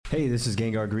Hey, this is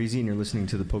Gengar Greasy, and you're listening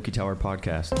to the PokeTower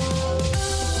Podcast.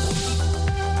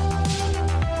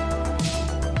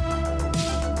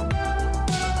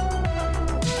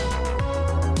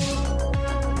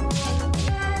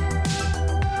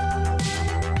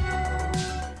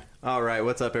 All right,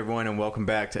 what's up, everyone, and welcome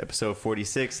back to episode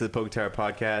 46 of the PokeTower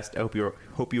Podcast. I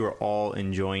hope you are all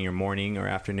enjoying your morning or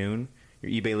afternoon,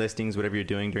 your eBay listings, whatever you're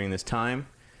doing during this time.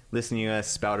 Listening to us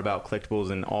spout about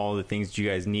collectibles and all the things that you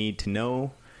guys need to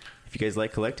know if you guys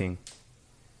like collecting.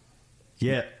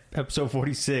 Yeah, episode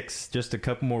 46. Just a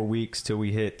couple more weeks till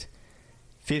we hit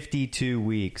 52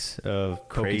 weeks of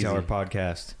PokeTower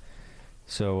Podcast.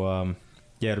 So,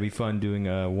 yeah, it'll be fun doing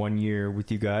 1 year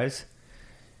with you guys.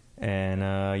 And,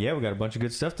 yeah, we got a bunch of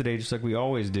good stuff today, just like we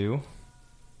always do.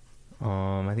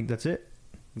 I think that's it.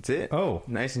 That's it. Oh.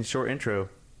 Nice and short intro.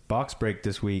 Box break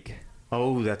this week.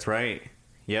 Oh, that's right.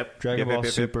 Yep. Dragon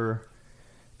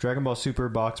Ball Super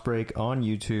box break on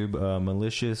YouTube.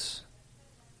 Malicious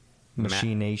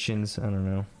Machinations. I don't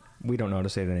know. We don't know how to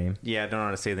say the name. Yeah, I don't know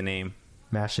how to say the name.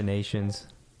 Machinations.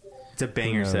 It's a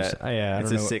banger set. Yeah, it's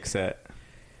a sick set.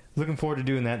 Looking forward to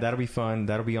doing that. That'll be fun.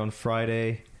 That'll be on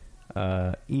Friday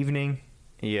evening.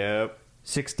 Yep.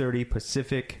 6:30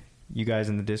 Pacific. You guys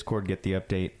in the Discord get the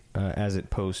update as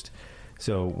it posts.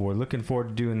 So we're looking forward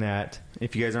to doing that.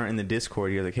 If you guys aren't in the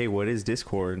Discord, you're like, hey, what is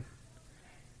Discord?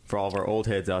 For all of our old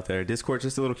heads out there, Discord's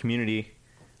just a little community.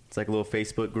 It's like a little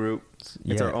Facebook group.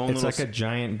 It's our own. It's like a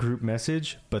giant group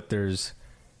message, but there's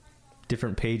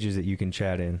different pages that you can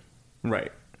chat in.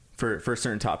 Right. For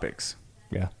certain topics.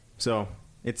 Yeah. So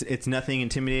it's nothing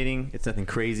intimidating. It's nothing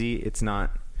crazy. It's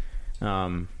not.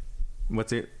 It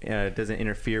doesn't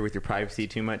interfere with your privacy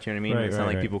too much. You know what I mean? Right, it's not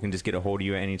like people can just get a hold of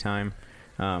you at any time.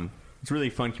 It's a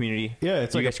really fun community. Yeah,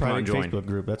 it's like a private Facebook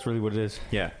group. That's really what it is.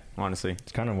 Yeah, honestly.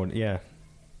 It's kind of what, yeah.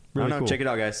 Really cool. Check it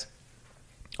out, guys.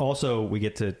 Also, we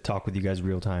get to talk with you guys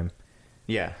real time.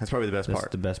 Yeah, that's probably the best part.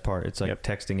 That's the best part. It's like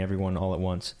texting everyone all at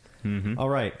once. Mm-hmm. All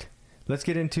right. Let's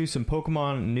get into some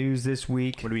Pokemon news this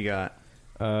week. What do we got?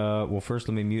 Well, first,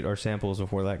 let me mute our samples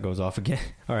before that goes off again.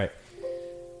 All right.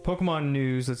 Pokemon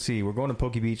news. Let's see. We're going to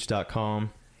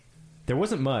PokeBeach.com. There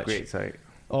wasn't much. Great site.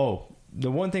 Oh, the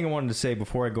one thing I wanted to say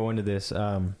before I go into this,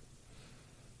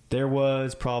 there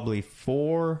was probably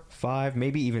 4, 5,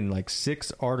 maybe even like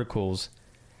 6 articles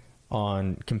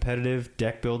on competitive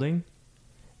deck building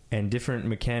and different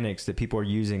mechanics that people are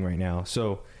using right now.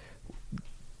 So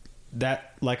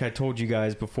that, like I told you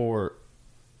guys before,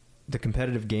 the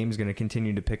competitive game is going to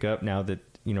continue to pick up now that,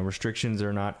 restrictions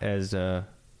are not as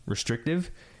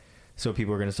restrictive. So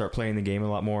people are going to start playing the game a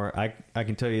lot more. I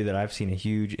can tell you that I've seen a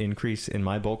huge increase in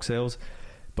my bulk sales.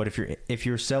 But if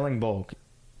you're selling bulk,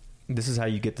 this is how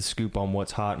you get the scoop on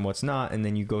what's hot and what's not, and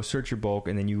then you go search your bulk,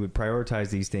 and then you would prioritize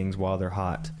these things while they're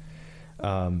hot.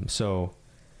 So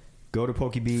go to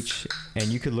PokeBeach, and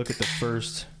you could look at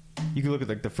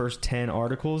the first 10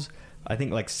 articles. I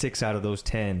think like 6 out of those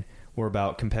 10 were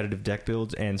about competitive deck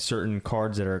builds and certain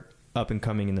cards that are up and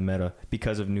coming in the meta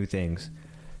because of new things.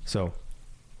 So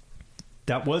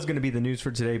that was going to be the news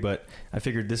for today, but I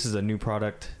figured this is a new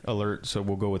product alert, so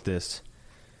we'll go with this.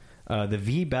 The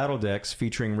V Battle decks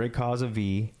featuring Rayquaza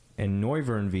V and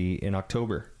Noivern V in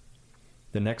October.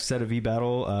 The next set of V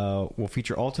Battle will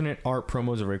feature alternate art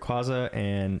promos of Rayquaza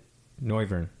and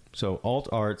Noivern. So alt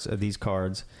arts of these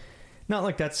cards. Not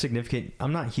like that's significant.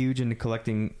 I'm not huge into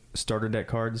collecting starter deck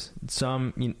cards.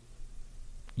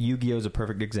 Yu-Gi-Oh! Is a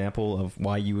perfect example of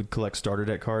why you would collect starter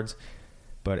deck cards.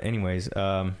 But anyways,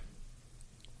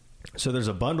 so there's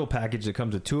a bundle package that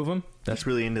comes with 2 of them. That's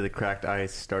really into the cracked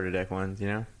ice starter deck ones,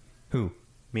 Who?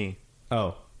 Me.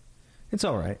 Oh. It's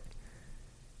all right.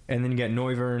 And then you got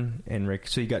Noivern and Rick.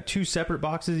 So you got 2 separate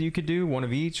boxes you could do, one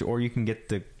of each, or you can get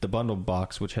the bundle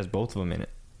box, which has both of them in it.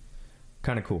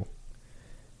 Kind of cool.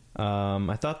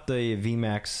 I thought the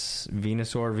VMAX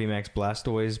Venusaur, VMAX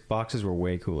Blastoise boxes were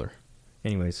way cooler.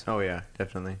 Anyways. Oh, yeah,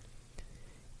 definitely.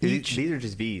 These are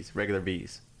just Vs, regular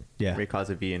Vs. Yeah.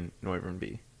 Rayquaza V and Noivern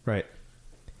V. Right.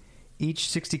 Each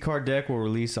 60-card deck will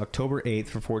release October 8th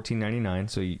for $14.99,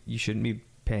 so you shouldn't be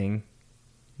paying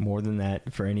more than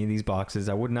that for any of these boxes.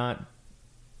 I would not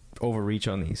overreach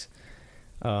on these.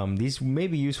 These may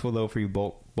be useful, though, for you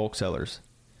bulk sellers.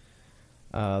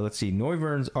 Let's see.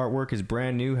 Noivern's artwork is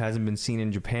brand new, hasn't been seen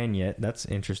in Japan yet. That's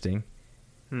interesting.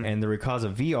 And the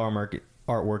Rayquaza V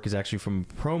artwork is actually from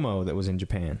a promo that was in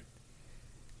Japan.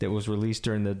 That was released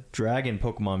during the Dragon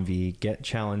Pokemon V Get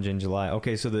Challenge in July.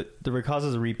 Okay, so the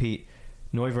Rayquaza's a repeat.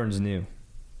 Noivern's new.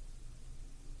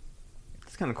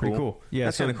 That's kind of cool. Pretty cool. Yeah,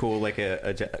 that's kind of cool. Like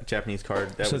a Japanese card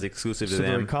that was exclusive to them.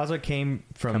 So the Rayquaza came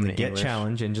from the Get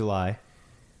Challenge in July,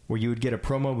 where you would get a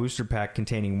promo booster pack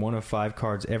containing 1 of 5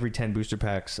 cards every 10 booster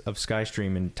packs of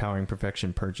Skystream and Towering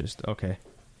Perfection purchased. Okay.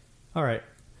 All right.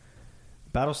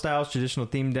 Battle Styles traditional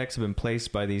theme decks have been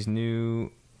placed by these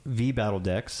new V-Battle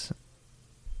decks.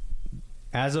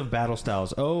 As of Battle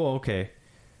Styles. Oh, okay.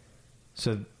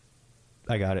 So,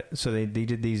 I got it. So, they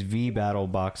did these V-Battle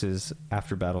boxes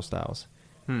after Battle Styles.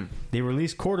 They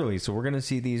release quarterly, so we're going to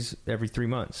see these every 3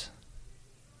 months.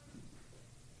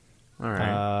 All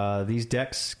right. These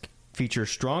decks feature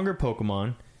stronger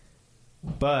Pokemon,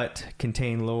 but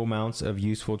contain low amounts of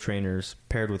useful trainers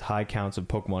paired with high counts of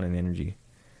Pokemon and energy.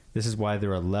 This is why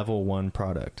they're a level 1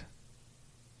 product.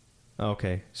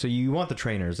 Okay, so you want the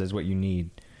trainers is what you need.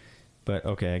 But,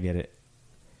 okay, I get it.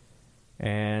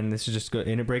 And this is just good.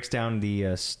 And it breaks down the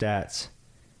stats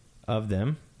of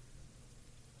them.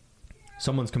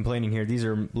 Someone's complaining here. These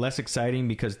are less exciting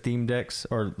because theme decks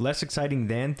are less exciting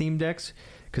than theme decks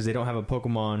because they don't have a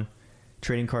Pokemon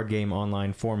trading card game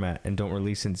online format and don't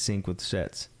release in sync with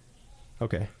sets.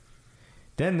 Okay.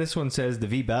 Then this one says the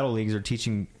V Battle Leagues are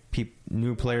teaching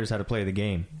new players how to play the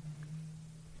game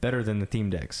better than the theme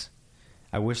decks.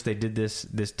 I wish they did this.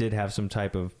 This did have some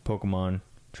type of Pokemon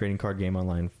trading card game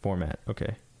online format.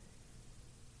 Okay.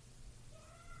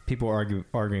 People are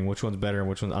arguing which one's better and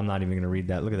which one. I'm not even going to read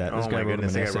that. Look at that. This guy wrote an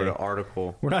essay. This guy wrote an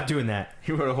article. We're not doing that.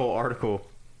 He wrote a whole article.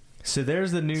 So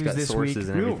there's the news this week.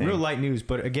 Real light news.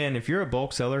 But again, if you're a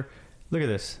bulk seller, look at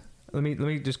this. Let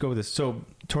me just go with this. So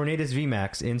Tornadus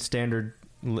VMAX in standard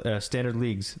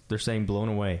leagues, they're saying blown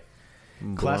away.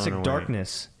 Classic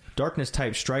Darkness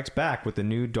type strikes back with the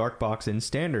new Dark Box in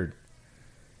standard.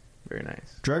 Very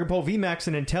nice. Dragapult VMAX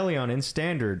and Inteleon in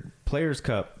standard. Players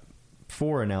Cup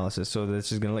 4 analysis. So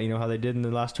this is going to let you know how they did in the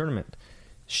last tournament.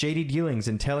 Shady Dealings,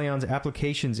 Inteleon's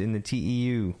applications in the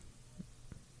TEU.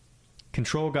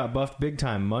 Control got buffed big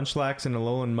time. Munchlax and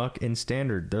Alolan Muck in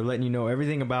standard. They're letting you know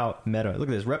everything about meta. Look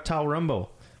at this. Reptile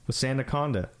Rumble with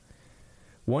Sandaconda.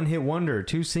 One Hit Wonder.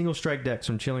 2 single strike decks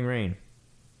from Chilling Reign.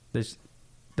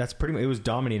 That's pretty much, it was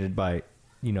dominated by,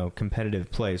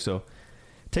 competitive play. So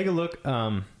take a look.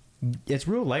 It's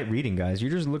real light reading, guys.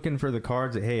 You're just looking for the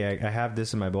cards that, hey, I have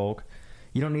this in my bulk.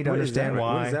 You don't need to understand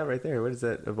why. What is that right there? What is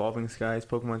that? Evolving Skies,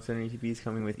 Pokemon Center ETBs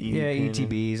coming with EV. Yeah,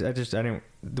 ETBs.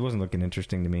 It wasn't looking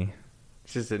interesting to me.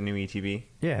 It's just a new ETB.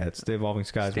 Yeah, it's the Evolving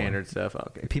Skies standard one. stuff.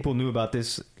 Okay. People knew about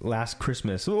this last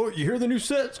Christmas. Oh, you hear the new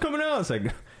set's coming out? It's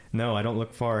like, no, I don't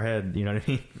look far ahead. You know what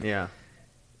I mean? Yeah.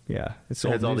 Yeah. It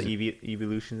has all the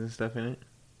evolutions and stuff in it?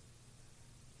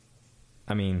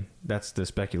 I mean, that's the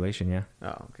speculation, yeah.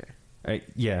 Oh, okay.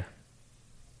 Yeah.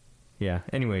 Yeah.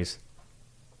 Anyways.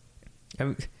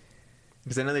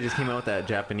 Because I know they just came out with that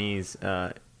Japanese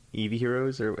Eevee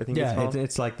Heroes, or I think it's called. Yeah,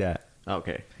 it's like that. Oh,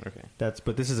 okay.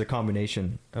 But this is a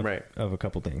combination of a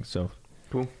couple things. So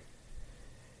cool.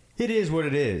 It is what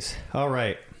it is. All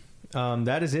right.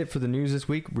 That is it for the news this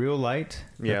week. Real light.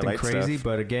 Nothing light crazy, stuff.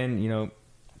 But again,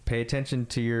 pay attention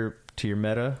to your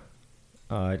meta.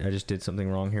 I just did something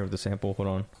wrong here with the sample.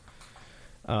 Hold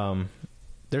on.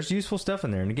 There's useful stuff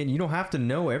in there. And again, you don't have to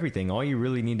know everything. All you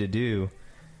really need to do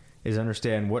is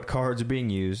understand what cards are being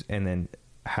used and then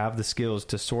have the skills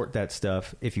to sort that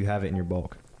stuff if you have it in your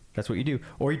bulk. That's what you do.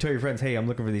 Or you tell your friends, hey, I'm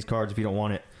looking for these cards. If you don't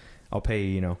want it, I'll pay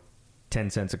you, 10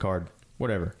 cents a card.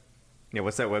 Whatever. Yeah,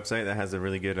 what's that website that has the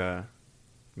really good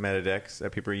meta decks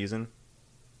that people are using?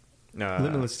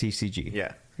 Limitless TCG.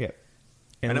 Yeah. Yeah.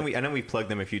 And I know we've plugged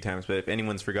them a few times, but if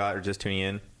anyone's forgot or just tuning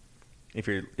in, if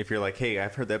you're like, hey,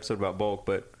 I've heard the episode about bulk,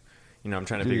 but I'm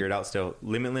trying to figure it out still.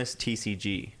 Limitless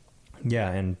TCG.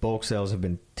 Yeah, and bulk sales have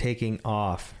been taking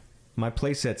off. My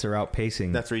play sets are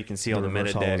outpacing. That's where you can see all the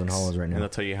meta decks, and holos right now. And they'll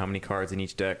tell you how many cards in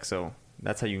each deck. So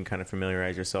that's how you can kind of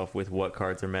familiarize yourself with what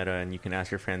cards are meta, and you can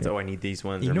ask your friends, "Oh, I need these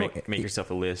ones," or make yourself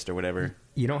a list or whatever.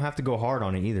 You don't have to go hard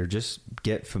on it either. Just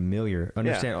get familiar,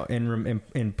 understand,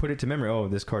 and put it to memory. Oh,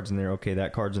 this card's in there. Okay,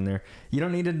 that card's in there. You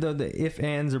don't need the if,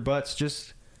 ands, or buts.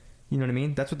 Just you know what I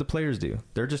mean. That's what the players do.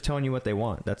 They're just telling you what they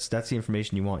want. That's the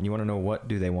information you want. You want to know what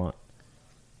do they want.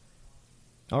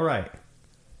 All right,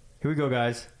 here we go,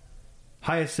 guys.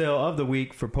 Highest sale of the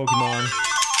week for Pokemon.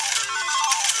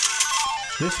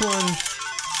 This one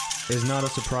is not a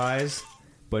surprise,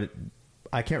 but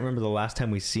I can't remember the last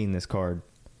time we've seen this card.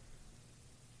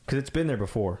 Because it's been there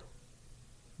before.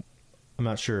 I'm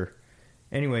not sure.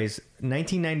 Anyways,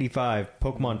 1995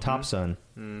 Pokemon Top Sun.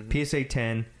 PSA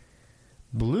 10.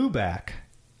 Blueback.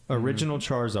 Original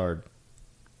Charizard.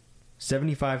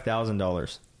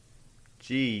 $75,000.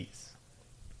 Jeez.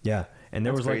 Yeah. And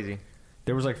there was crazy.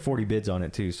 There was like 40 bids on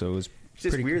it too, so it was it's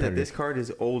just weird that this card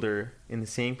is older in the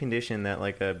same condition that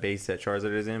like a base set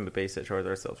Charizard is in, but base set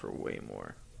Charizard sells for way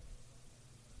more.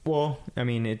 Well, I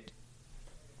mean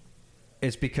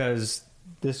it's because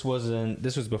this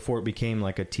was before it became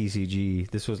like a TCG.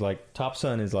 This was like Top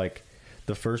Sun is like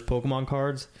the first Pokemon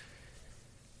cards,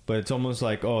 but it's almost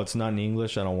like, oh, it's not in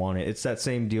English, I don't want it. It's that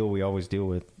same deal we always deal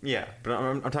with. Yeah, but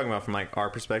I'm talking about from like our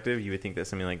perspective. You would think that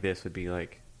something like this would be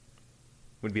like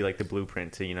the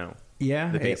blueprint to, you know.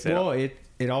 Yeah,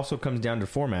 it also comes down to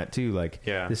format too. Like,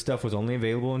 this stuff was only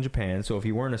available in Japan, so if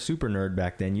you weren't a super nerd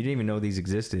back then, you didn't even know these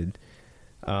existed.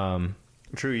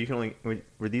 True, you can only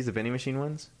were these the vending machine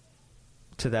ones?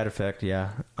 To that effect, yeah.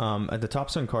 The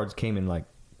Top Sun cards came in like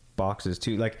boxes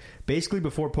too. Like basically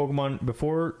before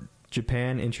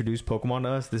Japan introduced Pokemon to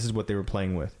us, this is what they were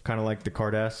playing with. Kind of like the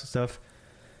card-ass stuff.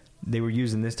 They were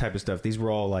using this type of stuff. These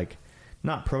were all like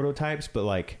not prototypes, but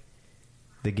like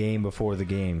the game before the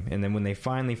game. And then when they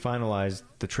finally finalized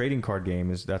the trading card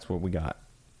game, that's what we got.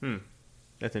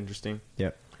 That's interesting.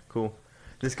 Yep. Cool.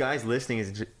 This guy's listing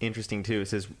is interesting too. It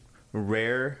says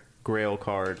rare Grail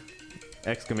card !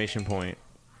 Which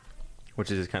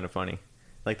is just kind of funny.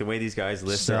 Like the way these guys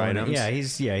list their items. Yeah,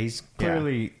 he's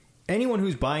clearly... Yeah. Anyone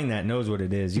who's buying that knows what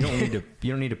it is. You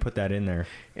don't need to put that in there.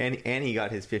 And he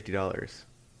got his $50.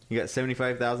 He got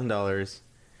 $75,000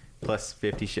 plus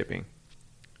 $50 shipping.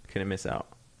 Couldn't miss out.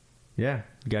 Yeah,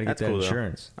 you got to get that cool,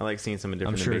 insurance. Though. I like seeing some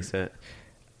different base set.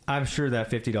 I'm sure that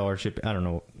 $50 ship. I don't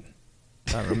know.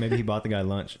 Maybe he bought the guy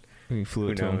lunch. He flew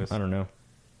it to him. I don't know.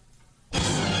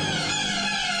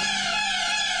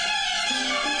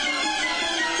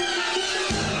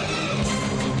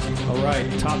 All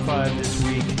right, top 5 this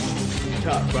week.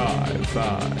 Top 5.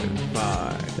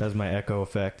 That was my echo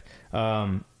effect.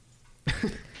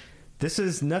 This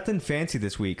is nothing fancy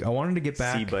this week. I wanted to get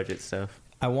back. C-budget stuff.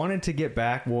 I wanted to get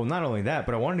back. Well, not only that,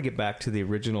 but I wanted to get back to the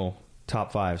original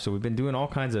top 5. So we've been doing all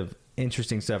kinds of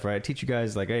interesting stuff, right? I teach you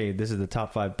guys like, hey, this is the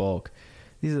top 5 bulk.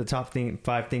 These are the top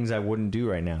 5 things I wouldn't do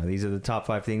right now. These are the top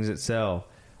 5 things that sell.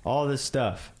 All this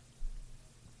stuff.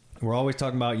 We're always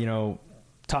talking about, you know,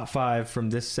 top 5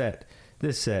 from this set.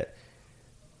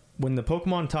 When the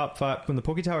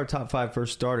PokeTower top 5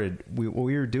 first started, what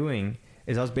we were doing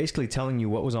is I was basically telling you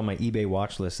what was on my eBay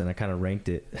watch list, and I kind of ranked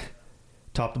it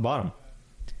top to bottom.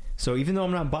 So even though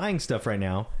I'm not buying stuff right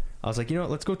now, I was like, you know what,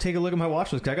 let's go take a look at my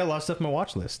watch list, 'cause I got a lot of stuff on my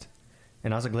watch list.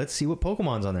 And I was like, let's see what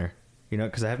Pokemon's on there. You know,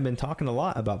 because I haven't been talking a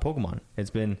lot about Pokemon.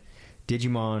 It's been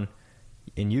Digimon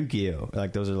and Yu-Gi-Oh!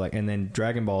 Like those are like, and then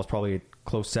Dragon Ball is probably a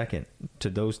close second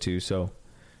to those two. So,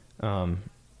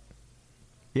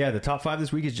 yeah, the top 5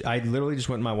 this week is, I literally just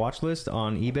went in my watch list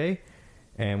on eBay,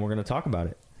 and we're going to talk about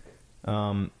it.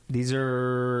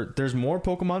 There's more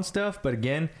Pokemon stuff, but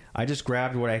again, I just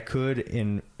grabbed what I could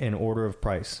in order of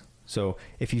price. So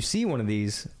if you see one of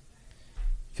these,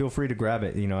 feel free to grab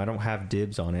it. You know, I don't have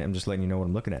dibs on it. I'm just letting you know what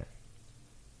I'm looking at.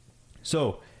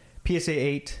 So PSA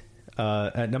 8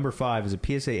 at number 5 is a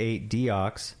PSA 8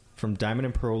 Deox from Diamond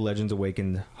and Pearl Legends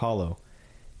Awakened Hollow,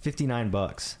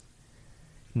 $59.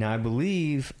 Now I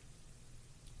believe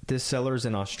this seller's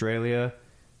in Australia,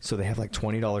 so they have like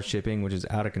 $20 shipping, which is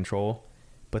out of control.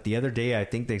 But the other day, I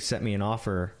think they sent me an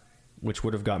offer, which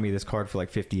would have got me this card for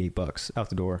like $58 out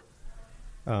the door.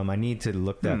 I need to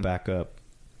look that back up.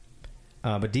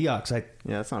 But Deox, yeah,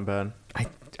 that's not bad.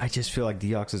 I just feel like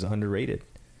Deox is underrated.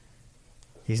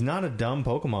 He's not a dumb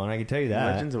Pokemon, I can tell you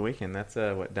that. Legends Awakened, that's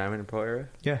what, Diamond and Pearl era?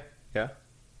 Yeah. Yeah?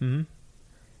 Mm-hmm.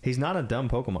 He's not a dumb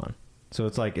Pokemon. So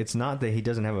it's like, it's not that he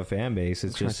doesn't have a fan base.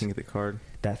 It's just, I think the card.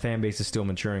 That fan base is still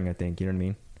maturing, I think. You know what I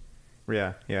mean?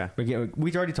 Yeah. But again,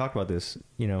 we've already talked about this,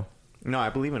 you know. No, I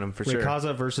believe in him for sure.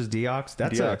 Rayquaza versus Deox. I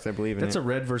believe in that's a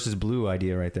red versus blue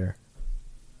idea right there.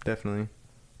 Definitely.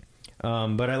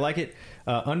 But I like it.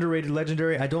 Underrated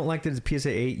legendary. I don't like that it's PSA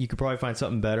 8. You could probably find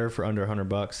something better for under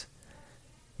 $100.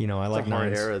 You know, I like a hard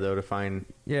nines. era though to find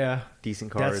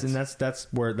decent cards. That's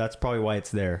probably why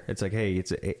it's there. It's like, hey,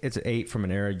 it's an 8 from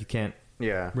an era you can't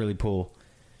really pull.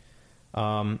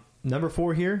 Number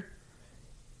 4 here,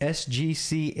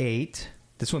 SGC 8.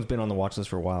 This one's been on the watch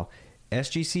list for a while.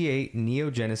 SGC 8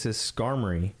 Neo Genesis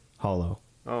Skarmory Hollow.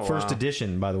 First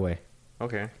edition, by the way.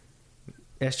 Okay.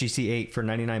 SGC 8 for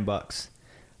 $99.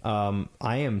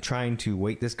 I am trying to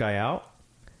wait this guy out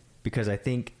because I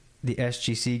think the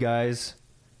SGC guys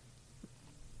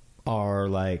are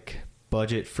like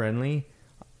budget friendly,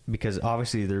 because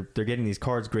obviously they're getting these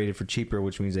cards graded for cheaper,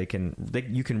 which means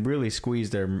you can really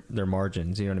squeeze their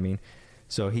margins. You know what I mean?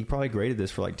 So he probably graded this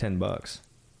for like $10.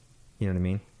 You know what I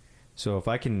mean? So if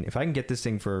I can get this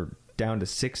thing for down to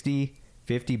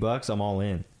 $60-$50, I'm all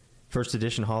in. First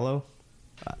edition hollow.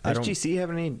 SGC have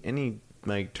any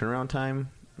like turnaround time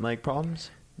like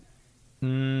problems?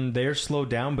 They're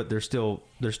slowed down, but they're still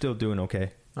doing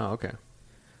okay. Oh, okay.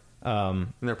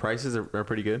 And their prices are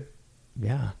pretty good.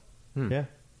 Yeah. Yeah.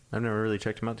 I've never really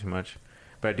checked them out too much,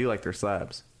 but I do like their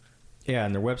slabs. Yeah,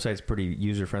 and their website's pretty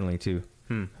user friendly too.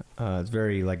 It's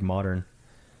very like modern.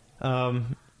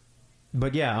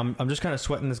 But yeah, I'm just kind of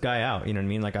sweating this guy out. You know what I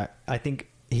mean? Like I think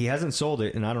he hasn't sold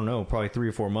it in, I don't know, probably 3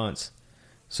 or 4 months.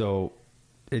 So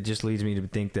it just leads me to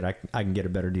think that I can get a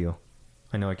better deal.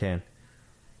 I know I can.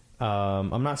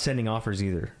 I'm not sending offers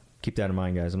either. Keep that in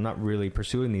mind, guys. I'm not really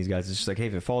pursuing these guys. It's just like, hey,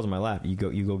 if it falls in my lap, you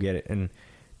go get it. And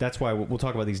that's why we'll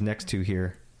talk about these next two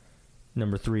here.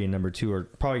 Number 3 and number 2 are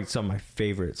probably some of my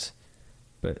favorites.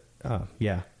 But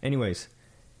yeah. Anyways,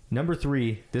 number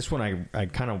 3, this one I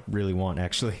kind of really want,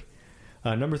 actually.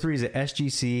 Number 3 is a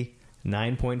SGC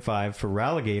 9.5 for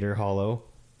Ralligator Hollow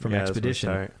from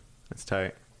Expedition. That's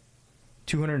tight.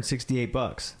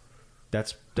 $268.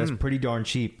 That's pretty darn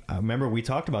cheap. Remember, we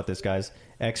talked about this, guys.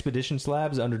 Expedition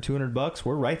slabs under $200.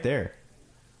 We're right there.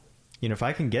 You know, if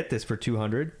I can get this for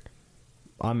 $200,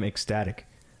 I'm ecstatic.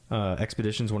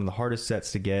 Expedition's one of the hardest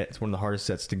sets to get. It's one of the hardest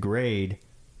sets to grade.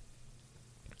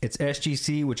 It's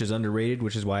SGC, which is underrated,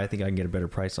 which is why I think I can get a better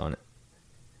price on it.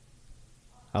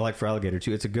 I like for Alligator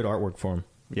too. It's a good artwork for him.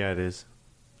 Yeah, it is.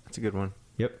 It's a good one.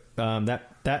 Yep.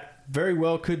 That very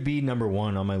well could be number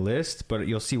 1 on my list, but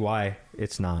you'll see why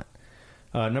it's not.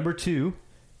 Number 2,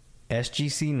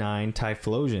 SGC 9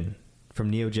 Typhlosion from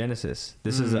Neo Genesis.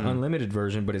 This is an unlimited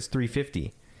version, but it's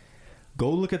 $350. Go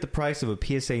look at the price of a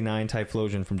PSA 9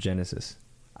 Typhlosion from Genesis.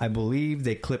 I believe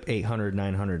they clip $800,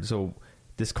 $900. So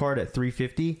this card at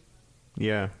 $350.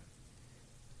 Yeah.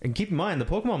 And keep in mind, the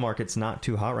Pokemon market's not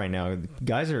too hot right now.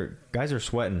 Guys are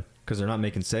sweating because they're not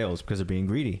making sales because they're being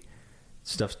greedy.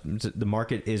 The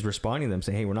market is responding to them,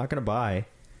 saying, "Hey, we're not going to buy.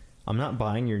 I'm not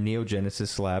buying your Neo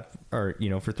Genesis slab, or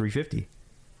for $350.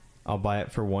 I'll buy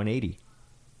it for $180."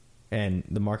 And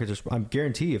the market I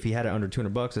guarantee, if he had it under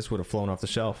 $200, this would have flown off the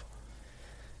shelf.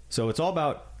 So it's all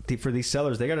about for these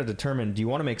sellers. They got to determine: do you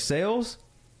want to make sales,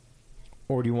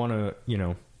 or do you want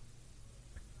to,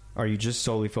 are you just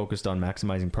solely focused on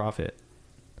maximizing profit?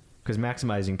 Because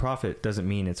maximizing profit doesn't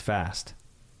mean it's fast.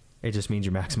 It just means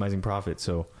you're maximizing profit.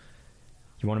 So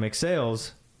you want to make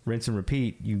sales, rinse and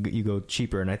repeat, you go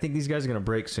cheaper. And I think these guys are going to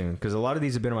break soon because a lot of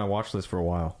these have been on my watch list for a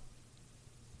while.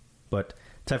 But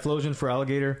Typhlosion for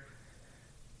Alligator,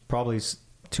 probably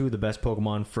 2 of the best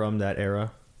Pokemon from that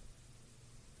era.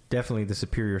 Definitely the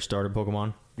superior starter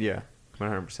Pokemon. Yeah,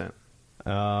 100%.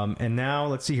 And now,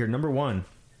 let's see here. Number 1.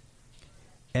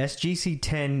 SGC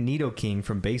 10 Nidoking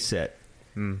from base set.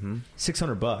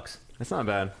 $600. That's not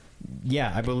bad.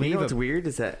 Yeah, I believe. What's weird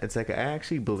is that it's like I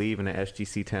actually believe in an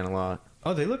SGC 10 a lot.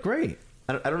 Oh, they look great.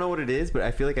 I don't know what it is, but I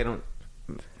feel like I don't.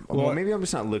 Well, maybe I'm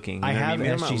just not looking. I have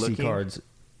SGC cards.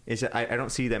 It's just, I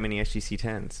don't see that many SGC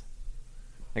 10s.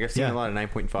 Like I've seen a lot of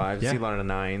 9.5s, I've seen a lot of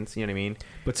 9s. You know what I mean?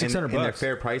 But $600, and they're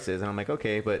fair prices, and I'm like,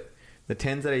 okay, but the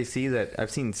 10s that I see, that I've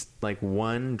seen like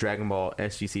one Dragon Ball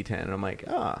SGC 10, and I'm like,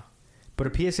 But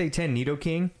a PSA 10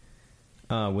 Nidoking,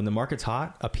 when the market's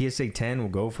hot, a PSA 10 will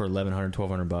go for $1,100,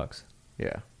 $1,200.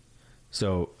 Yeah.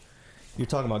 So you're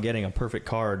talking about getting a perfect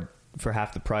card for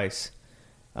half the price.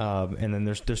 And then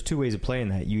there's 2 ways of playing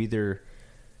that.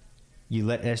 You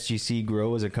let SGC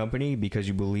grow as a company because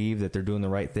you believe that they're doing the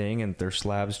right thing and their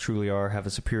slabs truly have a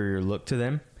superior look to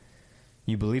them.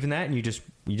 You believe in that and you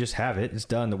just have it. It's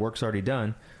done. The work's already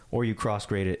done. Or you cross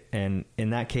grade it. And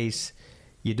in that case,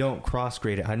 you don't cross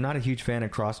grade it. I'm not a huge fan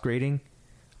of cross grading.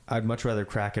 I'd much rather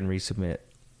crack and resubmit.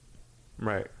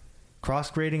 Right.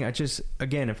 Cross grading,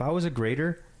 again, if I was a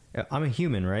grader, I'm a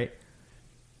human, right?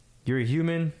 You're a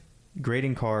human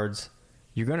grading cards.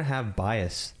 You're going to have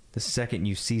bias the second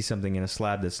you see something in a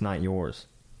slab that's not yours.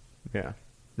 Yeah.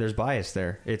 There's bias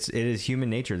there. It is human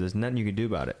nature. There's nothing you can do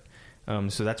about it.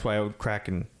 So that's why I would crack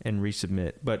and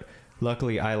resubmit. But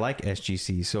luckily, I like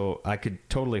SGC, so I could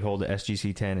totally hold the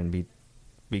SGC 10 and be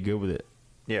good with it.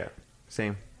 Yeah,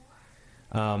 same.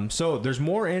 So there's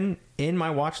more in my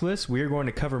watch list. We are going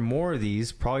to cover more of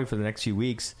these probably for the next few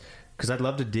weeks because I'd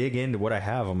love to dig into what I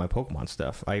have on my Pokemon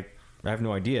stuff. I have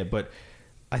no idea, but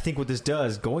I think what this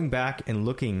does, going back and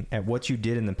looking at what you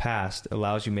did in the past,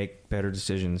 allows you to make better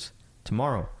decisions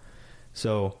tomorrow.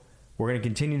 So we're going to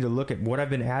continue to look at what I've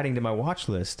been adding to my watch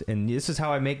list, and this is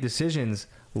how I make decisions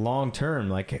long term.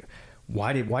 Like,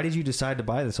 why did you decide to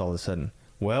buy this all of a sudden?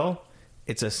 Well,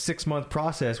 it's a 6-month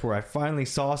process where I finally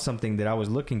saw something that I was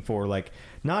looking for, like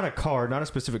not a card, not a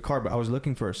specific card, but I was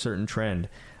looking for a certain trend.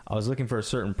 I was looking for a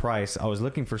certain price. I was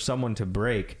looking for someone to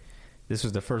break. This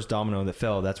was the first domino that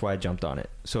fell. That's why I jumped on it.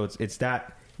 So it's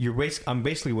that I'm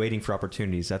basically waiting for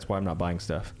opportunities. That's why I'm not buying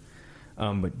stuff.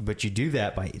 But you do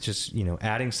that by just,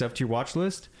 adding stuff to your watch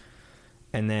list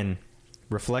and then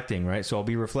reflecting, right? So I'll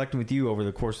be reflecting with you over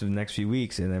the course of the next few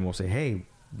weeks, and then we'll say, hey,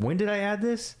 when did I add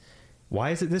this?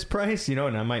 Why is it this price? You know,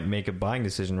 and I might make a buying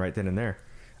decision right then and there,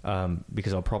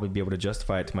 because I'll probably be able to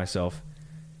justify it to myself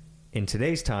in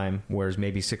today's time, whereas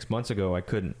maybe 6 months ago I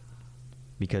couldn't,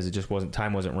 because it just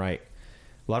time wasn't right.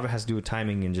 A lot of it has to do with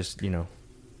timing and just, you know,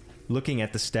 looking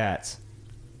at the stats.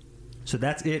 So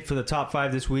that's it for the top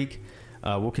 5 this week.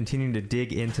 We'll continue to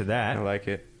dig into that. I like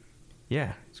it.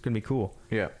 Yeah, it's gonna be cool.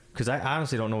 Yeah, because I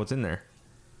honestly don't know what's in there,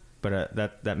 but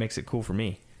that makes it cool for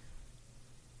me.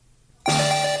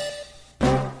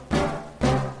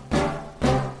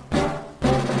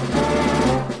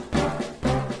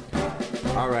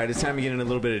 All right, it's time to get in a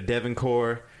little bit of Devon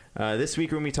Core. This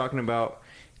week we're going to be talking about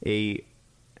a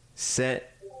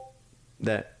set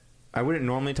that I wouldn't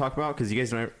normally talk about because you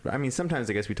guys don't. I mean, sometimes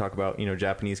I guess we talk about, you know,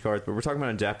 Japanese cards, but we're talking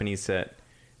about a Japanese set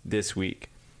this week.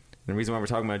 And the reason why we're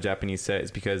talking about a Japanese set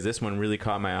is because this one really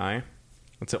caught my eye.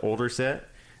 It's an older set.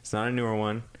 It's not a newer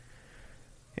one.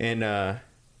 And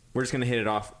we're just going to hit it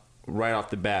off right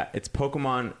off the bat. It's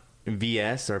Pokemon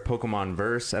VS or Pokemon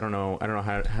Verse. I don't know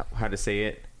how to say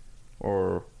it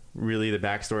or really the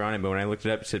backstory on it, but when I looked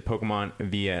it up, it said Pokemon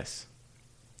VS.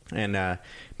 And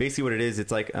basically what it is,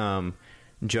 it's like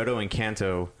Johto and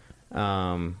Kanto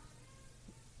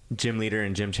Gym Leader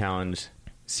and Gym Challenge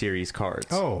series cards.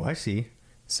 Oh, I see.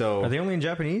 So are they only in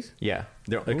Japanese? Yeah,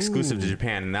 they're exclusive to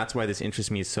Japan, and that's why this interests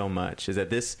me so much. Is that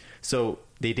this? So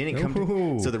they didn't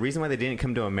come. So the reason why they didn't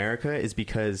come to America is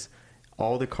because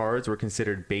all the cards were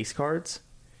considered base cards,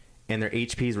 and their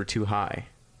HPs were too high,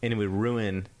 and it would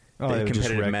ruin the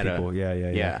competitive meta. People.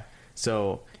 Yeah.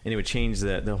 So, and it would change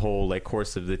the whole like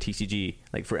course of the TCG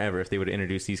like forever if they would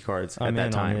introduce these cards at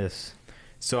that time. On this.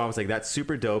 So I was like, that's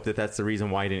super dope. That's the reason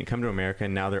why it didn't come to America,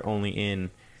 and now they're only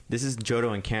in. This is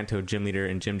Johto and Kanto Gym Leader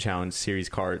and Gym Challenge series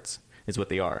cards is what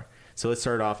they are. So let's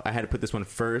start off. I had to put this one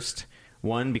first.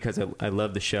 One, because I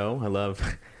love the show.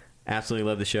 Absolutely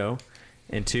love the show.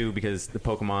 And two, because the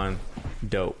Pokemon,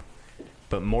 dope.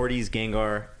 But Morty's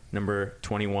Gengar, number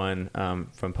 21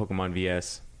 from Pokemon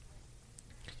VS.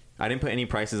 I didn't put any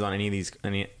prices on any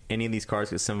of these cards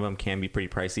because some of them can be pretty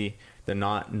pricey. They're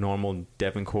not normal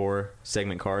Devon Core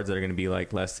segment cards that are going to be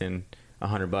like less than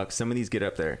 $100. Some of these get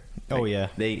up there. Oh yeah,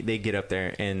 they get up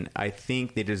there, and I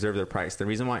think they deserve their price.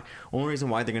 Only reason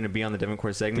why they're going to be on the Devon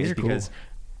Core segment is because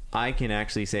I can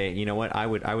actually say, you know what, I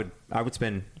would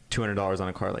spend $200 on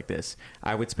a card like this.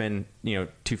 I would spend, you know,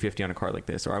 $250 on a card like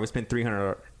this, or I would spend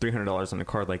 $300 on a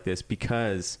card like this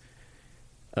because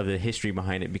of the history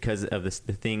behind it, because of the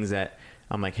things that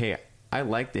I'm like, hey, I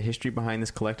like the history behind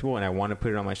this collectible, and I want to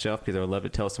put it on my shelf because I would love to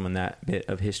tell someone that bit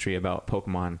of history about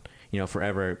Pokemon, you know,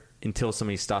 forever until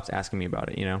somebody stops asking me about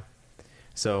it, you know.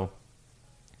 So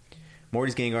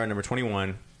Morty's Gengar, number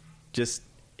 21. Just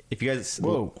if you guys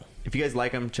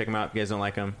like them, check them out. If you guys don't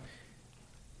like them,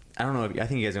 I don't know. I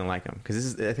think you guys are gonna like them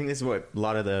because I think this is what a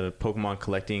lot of the Pokemon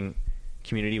collecting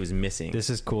community was missing. This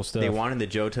is cool stuff. They wanted the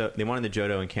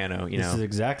Johto and Kanto, you know. This is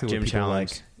exactly what Gym people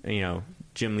Challenge, like. you know,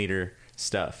 Gym Leader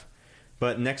stuff.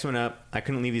 But next one up, I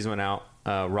couldn't leave these one out.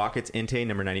 Rockets Entei,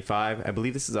 number 95. I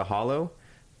believe this is a holo.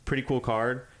 Pretty cool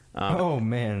card. Oh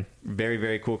man, very,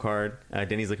 very cool card.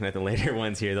 Denny's looking at the later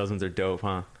ones here. Those ones are dope,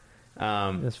 huh?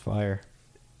 That's fire.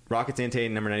 Rockets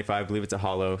Entei, number 95. I believe it's a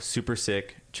holo. Super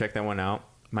sick. Check that one out.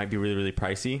 Might be really, really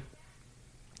pricey.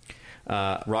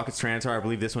 Rockets Tyranitar. I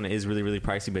believe this one is really, really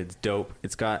pricey, but it's dope.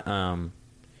 It's got I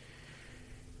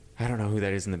don't know who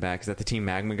that is in the back. Is that the Team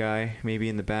Magma guy maybe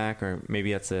in the back, or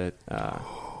maybe that's a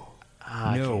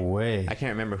no way. I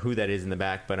can't remember who that is in the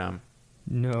back, but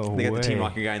no they got way. the Team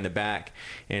Rocket guy in the back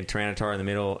and Tyranitar in the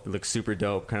middle. It looks super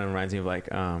dope. Kind of reminds me of like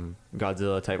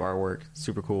Godzilla type artwork.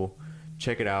 Super cool.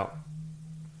 Check it out.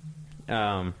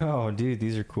 Oh, dude,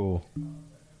 these are cool.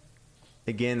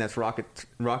 Again, that's Rockets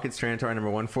Tyranitar number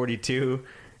 142.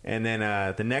 And then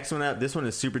the next one up, this one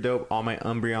is super dope. All my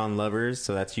Umbreon lovers.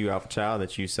 So that's you, Alpha Child.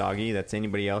 That's you, Soggy. That's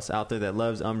anybody else out there that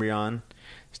loves Umbreon.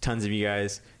 There's tons of you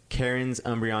guys. Karen's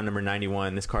Umbreon number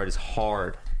 91. This card is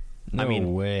hard. No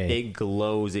way. It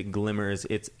glows. It glimmers.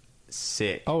 It's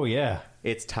sick. Oh, yeah.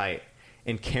 It's tight.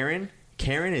 And Karen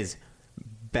is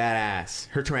badass.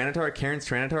 Karen's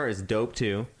Tyranitar is dope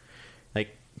too.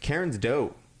 Like, Karen's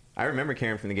dope. I remember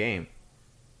Karen from the game.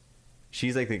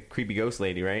 She's like the creepy ghost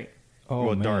lady, right? Oh,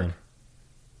 well, man. dark.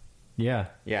 Yeah.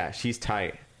 Yeah, she's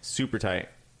tight. Super tight.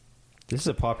 This is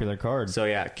a popular card. So,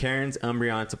 yeah, Karen's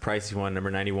Umbreon. It's a pricey one, number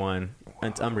 91.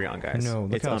 It's Umbreon, guys. No,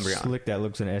 look it's how Umbreon. slick that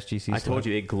looks in SGC. I told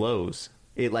you, it glows.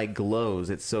 It, like, glows.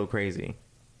 It's so crazy.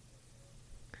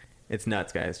 It's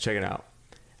nuts, guys. Check it out.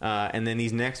 And then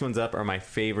these next ones up are my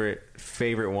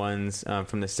favorite ones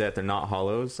from the set. They're not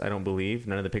holos, I don't believe.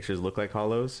 None of the pictures look like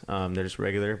holos. They're just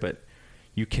regular, but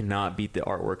You cannot beat the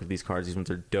artwork of these cards. These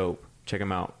ones are dope. Check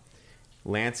them out.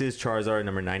 Lance's Charizard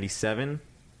number 97.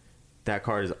 That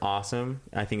card is awesome.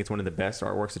 I think it's one of the best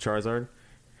artworks of Charizard.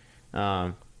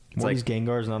 Morty's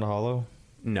Gengar is not a holo?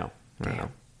 No.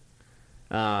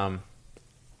 I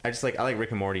like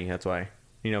Rick and Morty. That's why.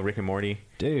 You know Rick and Morty?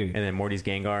 Dude. And then Morty's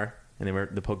Gengar. And then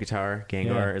the PokeTower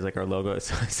Gengar is like our logo.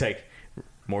 So it's like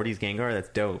Morty's Gengar. That's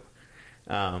dope.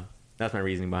 That's my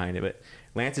reasoning behind it. But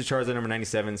Lance's Charizard number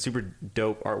 97. Super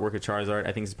dope artwork of Charizard.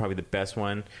 I think it's probably the best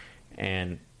one.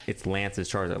 And it's Lance's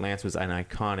Charizard. Lance was an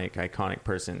iconic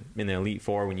person in the Elite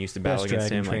Four when you used to battle Best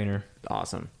against him. trainer.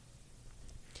 Awesome.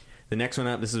 The next one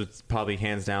up, this is probably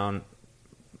hands down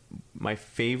my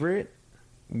favorite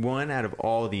one out of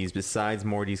all of these, besides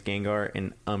Morty's Gengar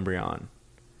and Umbreon,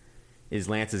 is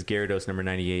Lance's Gyarados number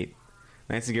 98.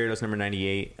 Lance's Gyarados number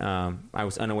 98. I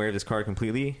was unaware of this card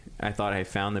completely. I thought I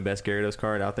found the best Gyarados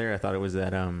card out there. I thought it was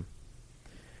that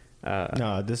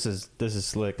no, this is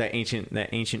slick. That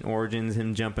ancient Origins,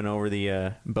 him jumping over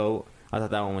the boat. I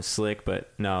thought that one was slick,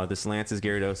 but no, this Lance's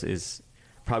Gyarados is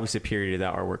probably superior to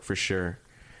that artwork for sure,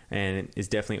 and it's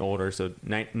definitely older. So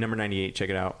number 98, check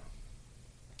it out.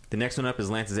 The next one up is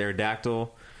Lance's Aerodactyl.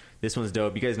 This one's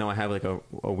dope. You guys know I have like a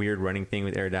weird running thing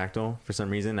with Aerodactyl for some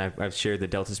reason. I've shared the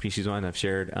Delta species one. I've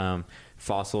shared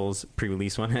Fossils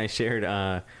pre-release one. I shared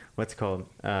what's it called?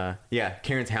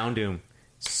 Karen's Houndoom.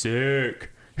 Sick.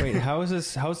 Wait, how is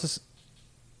this?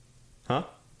 Huh?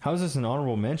 How is this an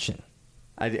honorable mention?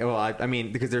 I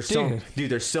mean, because there's so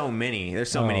many. There's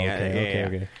so many.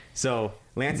 Okay. So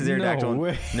Lance's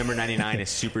Aerodactyl number 99 is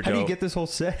super dope. How do you get this whole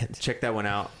set? Check that one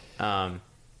out.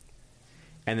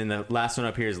 And then the last one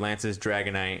up here is Lance's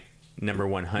Dragonite number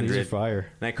 100. These are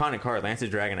fire. An iconic card, Lance's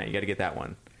Dragonite. You got to get that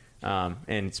one.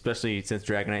 And especially since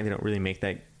Dragonite, they don't really make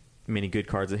that many good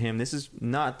cards of him. This is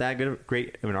not that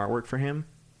great of an artwork for him,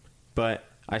 but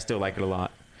I still like it a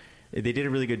lot. They did a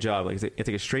really good job. Like it's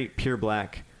like a straight pure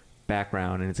black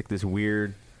background, and it's like this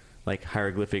weird, like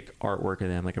hieroglyphic artwork of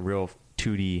them, like a real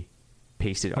 2D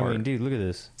pasted art. I mean, dude, look at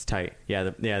this. It's tight. Yeah,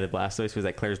 the Blastoise was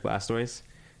that Claire's Blastoise.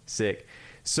 Sick.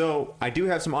 So I do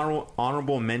have some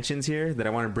honorable mentions here that I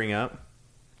want to bring up.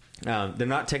 They're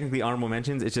not technically honorable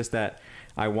mentions. It's just that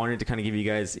I wanted to kind of give you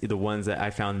guys the ones that I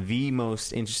found the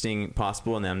most interesting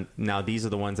possible. And then now these are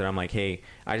the ones that I'm like, hey,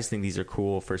 I just think these are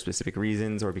cool for specific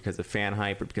reasons, or because of fan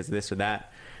hype, or because of this or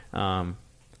that.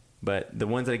 But the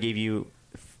ones that I gave you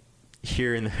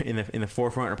here in the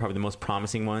forefront are probably the most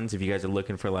promising ones. If you guys are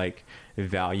looking for like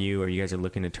value, or you guys are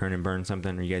looking to turn and burn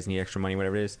something, or you guys need extra money,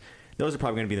 whatever it is, those are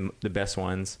probably going to be the best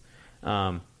ones.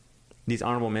 These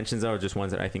honorable mentions, though, are just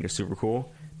ones that I think are super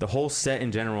cool. The whole set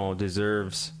in general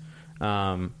deserves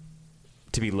to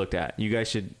be looked at. You guys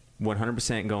should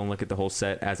 100% go and look at the whole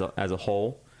set as a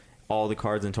whole, all the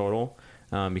cards in total,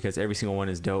 because every single one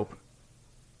is dope.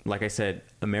 Like I said,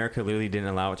 America literally didn't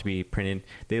allow it to be printed.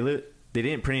 They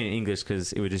didn't print it in English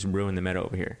because it would just ruin the meta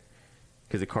over here,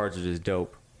 because the cards are just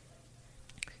dope.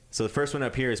 So the first one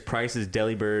up here is Price's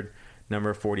Delibird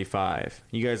number 45.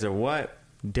 You guys are, what?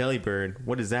 Delibird?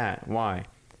 What is that? Why?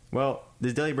 Well,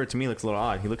 this Delibird to me looks a little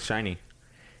odd. He looks shiny.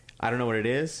 I don't know what it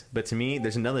is, but to me,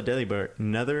 there's another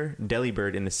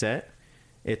Delibird in the set.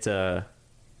 It's a...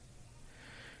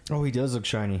 Oh, he does look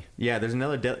shiny. Yeah, there's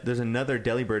another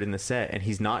Delibird in the set, and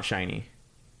he's not shiny.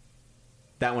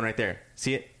 That one right there.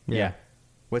 See it? Yeah.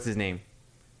 What's his name?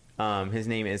 His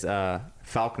name is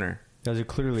Falconer. Those are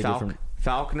clearly different.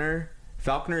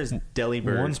 Falconer's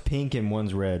Delibird. One's pink and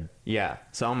one's red. Yeah.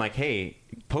 So I'm like, hey,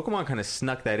 Pokemon kind of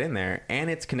snuck that in there, and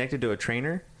it's connected to a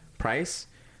trainer, Price.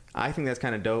 I think that's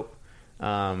kind of dope.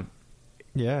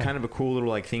 Yeah. Kind of a cool little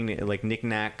like thing, like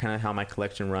knick-knack, kind of how my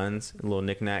collection runs, little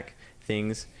knick-knack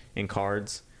things and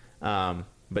cards.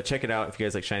 But check it out if you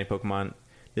guys like shiny Pokemon.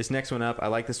 This next one up, I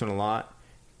like this one a lot.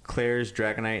 Claire's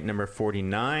Dragonite number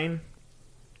 49.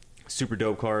 Super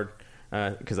dope card,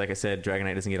 because like I said,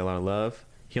 Dragonite doesn't get a lot of love.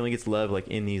 He only gets love like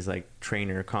in these like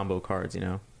trainer combo cards, you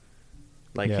know,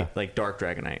 like Dark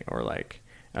Dragonite, or like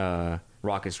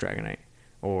Rocket's Dragonite,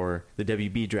 or the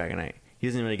WB Dragonite. He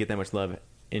doesn't really get that much love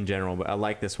in general, but I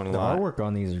like this one a lot. The artwork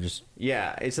on these are just...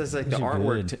 Yeah, it's just like the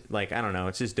artwork, like, I don't know,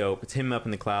 it's just dope. It's him up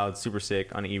in the clouds, super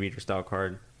sick, on an e-reader style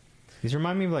card. These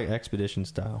remind me of like Expedition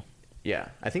style. Yeah,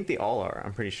 I think they all are,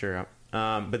 I'm pretty sure.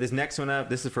 But this next one up,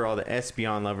 this is for all the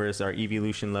Espeon lovers, our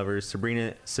evolution lovers.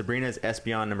 Sabrina's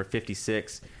Espeon number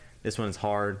 56. This one's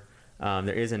hard.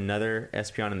 There is another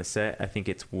Espeon in the set. I think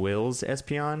it's Will's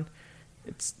Espeon.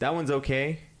 That one's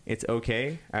okay. It's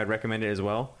okay. I'd recommend it as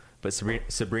well. But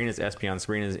Sabrina's Espeon.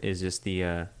 Sabrina is just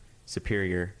the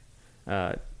superior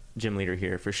gym leader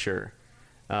here for sure.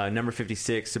 Number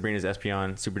 56, Sabrina's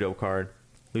Espeon. Super dope card.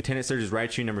 Lieutenant Surge's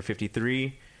Raichu, number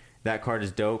 53. That card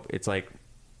is dope. It's like,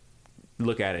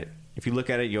 look at it. If you look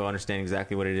at it, you'll understand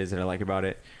exactly what it is that I like about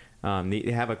it.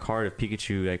 They have a card of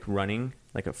Pikachu like running,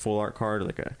 like a full art card,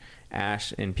 like a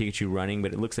Ash and Pikachu running,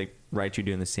 but it looks like Raichu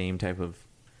doing the same type of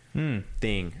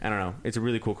thing. I don't know. It's a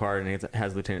really cool card, and it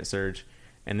has Lieutenant Surge.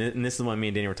 And this is the one me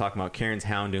and Danny were talking about, Karen's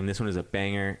Houndoom. This one is a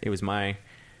banger. It was my...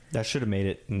 That should have made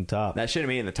it in the top. That should have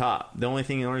made it in the top. The only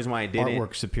reason why I didn't...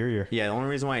 Artwork superior. Yeah, the only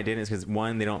reason why I didn't is because,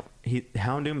 one,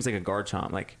 Houndoom is like a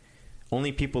Garchomp. Like,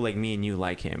 only people like me and you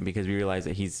like him because we realize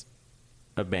that he's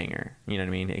a banger. You know what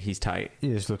I mean? He's tight. He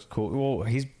just looks cool. Well,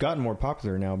 he's gotten more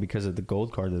popular now because of the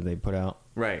gold card that they put out.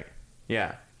 Right.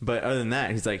 Yeah. But other than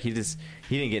that, he's like, he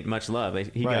didn't get much love.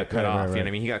 Like, he got cut off. You know what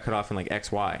I mean? He got cut off in like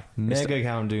XY. Mega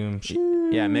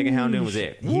Houndoom. Yeah, Mega Houndoom was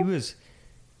it.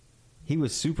 He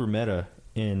was super meta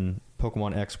in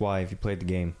Pokemon XY if you played the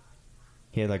game.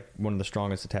 He had like one of the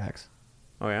strongest attacks.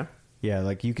 Oh yeah? Yeah,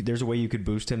 like there's a way you could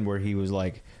boost him where he was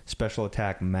like special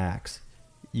attack max.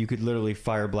 You could literally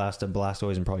fire blast a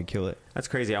Blastoise and probably kill it. That's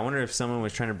crazy. I wonder if someone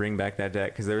was trying to bring back that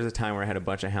deck, because there was a time where I had a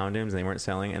bunch of Houndooms and they weren't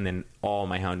selling, and then all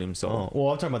my Houndooms sold. Oh,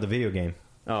 well, I'm talking about the video game.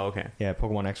 Oh, okay. Yeah,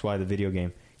 Pokemon XY, the video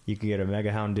game. You could get a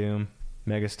Mega Houndoom,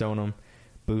 Mega Stone him,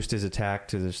 boost his attack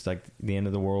to just like the end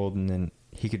of the world, and then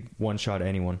he could one-shot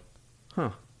anyone.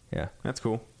 Huh. Yeah. That's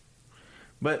cool.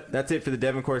 But that's it for the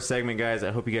Devoncore segment, guys.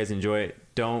 I hope you guys enjoy it.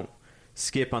 Don't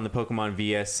skip on the Pokemon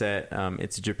VS set.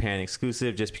 It's a Japan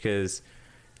exclusive just because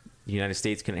the United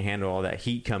States couldn't handle all that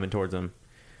heat coming towards them.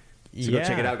 So go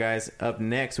check it out, guys. Up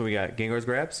next, we got Gengar's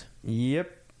Grabs.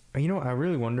 Yep. You know, I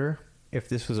really wonder if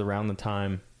this was around the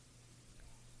time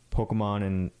Pokemon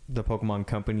and the Pokemon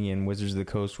Company and Wizards of the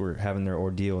Coast were having their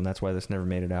ordeal, and that's why this never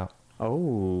made it out.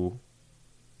 Oh.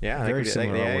 Yeah, Very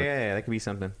similar artwork. Yeah, that could be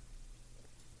something.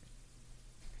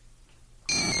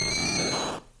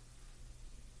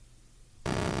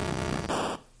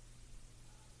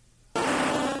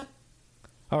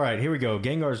 All right, here we go.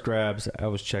 Gengar's Grabs. I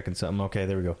was checking something. Okay,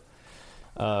 there we go.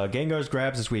 Gengar's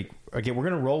Grabs this week. Again, we're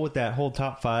going to roll with that whole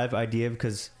top 5 idea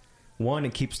because, one,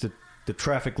 it keeps the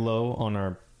traffic low on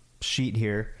our sheet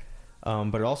here,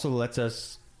 but it also lets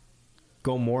us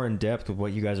go more in depth with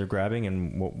what you guys are grabbing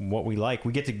and what we like.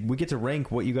 We get to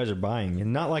rank what you guys are buying,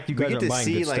 and not like you guys are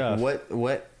buying good stuff. We get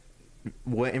to see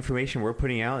what information we're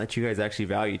putting out that you guys actually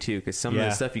value too, because some of the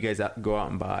stuff you guys go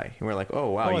out and buy, and we're like, oh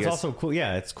wow. It's also cool.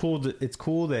 Yeah, it's cool. It's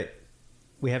cool that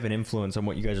we have an influence on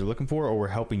what you guys are looking for, or we're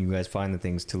helping you guys find the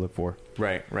things to look for.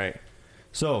 Right.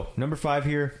 So number 5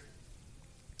 here.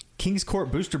 King's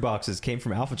Court booster boxes came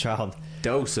from Alpha Child.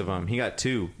 Dose of them. He got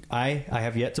 2. I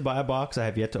have yet to buy a box. I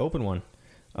have yet to open one.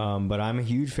 But I'm a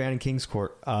huge fan of King's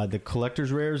Court. The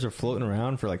collector's rares are floating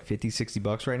around for like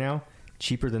 $50-$60 right now.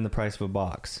 Cheaper than the price of a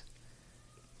box.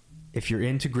 If you're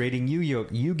into grading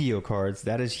Yu-Gi-Oh cards,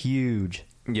 that is huge.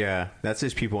 Yeah, that's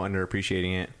just people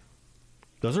underappreciating it.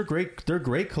 Those are great. They're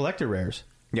great collector rares.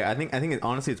 Yeah, I think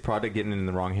honestly, it's product getting in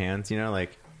the wrong hands. You know,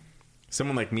 like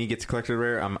someone like me gets a collector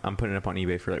rare, I'm putting it up on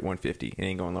eBay for like $150. It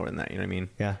ain't going lower than that. You know what I mean?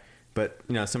 Yeah. But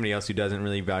you know, somebody else who doesn't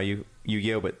really value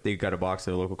Yu-Gi-Oh, but they got a box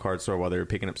at a local card store while they're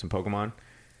picking up some Pokemon,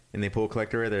 and they pull a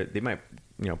collector rare, they might,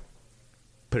 you know,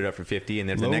 put it up for $50, and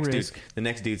then the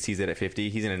next dude sees it at $50.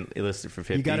 He's gonna list it for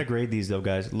 $50. You gotta grade these though,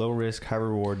 guys. Low risk, high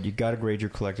reward. You gotta grade your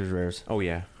collector's rares. Oh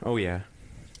yeah.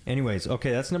 Anyways,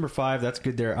 okay, that's number 5. That's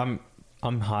good there.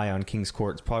 I'm high on King's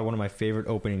Court. It's probably one of my favorite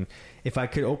opening. If I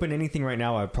could open anything right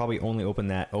now, I'd probably only open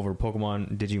that over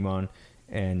Pokemon, Digimon,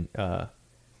 and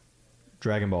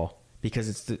Dragon Ball, because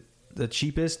it's the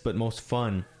cheapest but most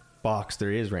fun box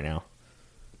there is right now.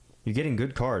 You're getting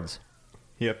good cards.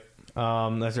 Yep.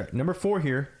 That's right. Number 4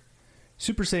 here,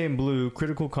 Super Saiyan Blue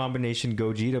Critical Combination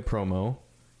Gogeta promo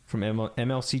from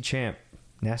MLC Champ,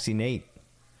 Nasty Nate.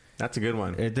 That's a good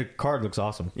one. The card looks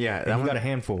awesome. Yeah, and you got a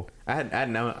handful.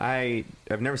 I've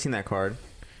never seen that card.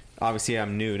 Obviously,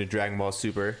 I'm new to Dragon Ball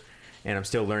Super, and I'm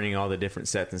still learning all the different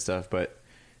sets and stuff. But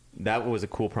that was a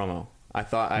cool promo. I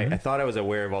thought I was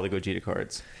aware of all the Gogeta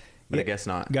cards, but I guess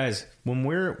not. Guys, when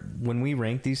we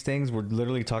rank these things, we're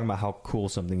literally talking about how cool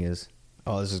something is.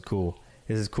 Oh, this is cool.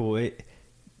 This is cool.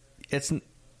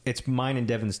 It's mine and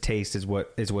Devin's taste is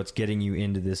what's getting you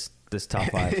into this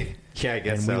top 5. Yeah, I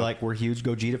guess. And we're huge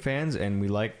Gogeta fans, and we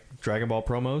like Dragon Ball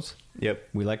promos. Yep.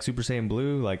 We like Super Saiyan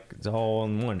Blue. Like, it's all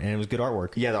in one, and it was good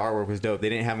artwork. Yeah, the artwork was dope. They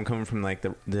didn't have them coming from like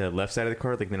the left side of the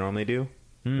card like they normally do.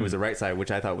 It was the right side, which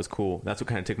I thought was cool. That's what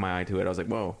kind of took my eye to it. I was like,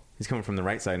 whoa, he's coming from the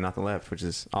right side, not the left, which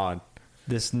is odd.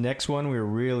 This next one we were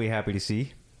really happy to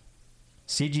see.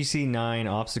 CGC 9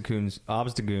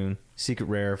 Obstagoon Secret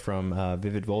Rare from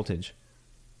Vivid Voltage.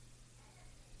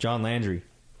 John Landry.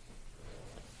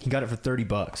 He got it for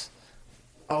 $30.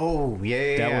 Oh,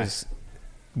 yeah. That was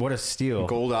what a steal.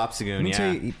 Gold Obstagoon, Let me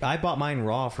tell you, I bought mine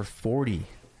raw for $40.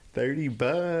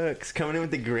 $30 coming in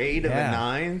with the grade of a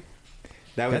 9.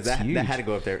 That had to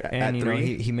go up there and at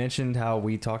 3. He mentioned how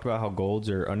we talked about how golds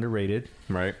are underrated,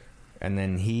 right? And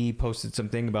then he posted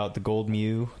something about the gold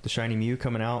Mew, the shiny Mew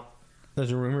coming out.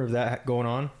 There's a rumor of that going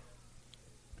on.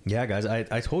 Yeah, guys,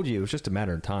 I told you it was just a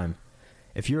matter of time.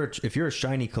 If you're a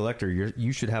shiny collector,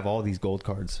 you should have all these gold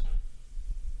cards.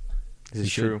 This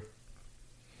is true.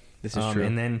 This is true.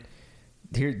 And then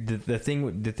here the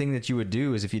thing that you would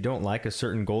do is if you don't like a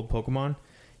certain gold Pokemon,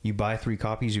 you buy 3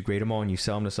 copies, you grade them all, and you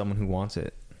sell them to someone who wants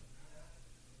it.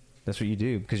 That's what you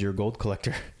do because you're a gold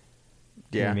collector.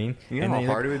 Yeah, you know what I mean, you know how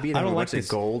hard it would be to like this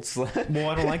gold sled. Well,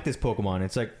 I don't like this Pokemon.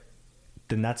 It's like,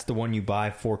 then that's the one you buy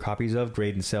 4 copies of,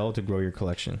 grade and sell to grow your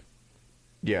collection.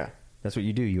 Yeah, that's what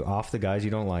you do. You off the guys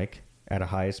you don't like at a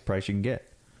highest price you can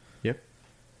get. Yep.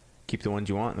 Keep the ones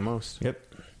you want the most.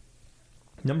 Yep.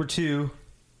 Number 2,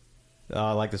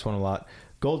 I like this one a lot.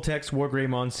 Gold Tex War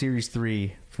Greymon Series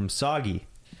 3 from Soggy.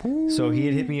 Ooh. So he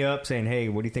had hit me up saying, "Hey,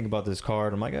 what do you think about this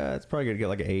card?" I'm like, "It's probably gonna get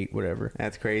like an 8, whatever."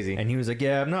 That's crazy. And he was like,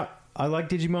 "Yeah, I like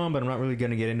Digimon, but I'm not really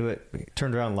gonna get into it." He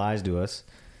turned around and lies to us.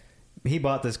 He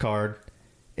bought this card.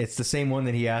 It's the same one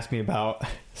that he asked me about.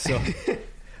 So I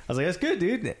was like, "That's good,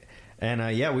 dude."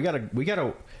 And yeah, we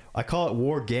gotta. I call it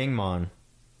War Gangmon.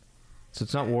 So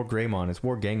it's not War Greymon, it's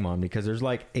War Gangmon because there's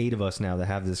like 8 of us now that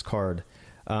have this card.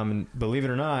 And believe it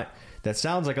or not, that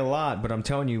sounds like a lot, but I'm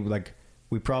telling you, like,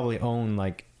 we probably own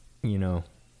like, you know,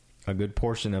 a good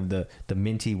portion of the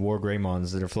minty War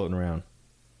Greymons that are floating around.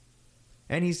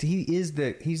 And he is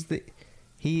the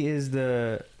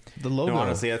logo. No,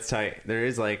 honestly, that's tight. There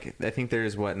is like, I think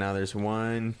there's what now? There's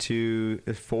 1, 2,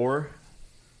 4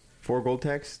 gold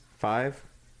text, 5.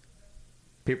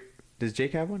 Does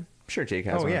Jake have one? I'm sure Jake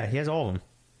has one. Oh yeah, he has all of them.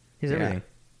 He has everything.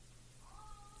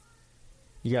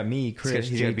 You got me, Chris,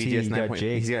 he's got JT, BGS you got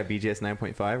Jake. He's got BGS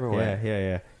 9.5 or what?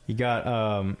 Yeah. You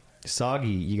got Soggy,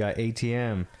 you got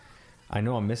ATM. I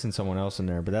know I'm missing someone else in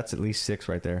there, but that's at least 6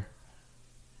 right there.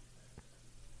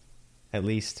 At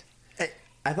least.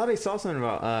 I thought I saw something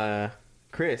about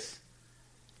Chris.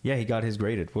 Yeah, he got his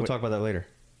graded. We'll talk about that later.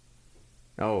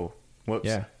 Oh, whoops.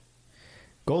 Yeah.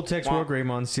 Gold Tex War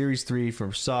Greymon Series 3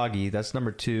 from Soggy. That's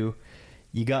number 2.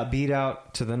 You got beat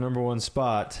out to the number 1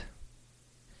 spot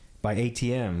by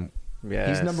ATM. Yes.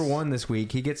 He's number 1 this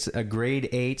week. He gets a grade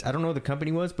 8. I don't know what the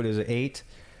company was, but it was an 8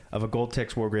 of a Gold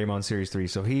Tex War Greymon Series 3.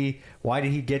 So why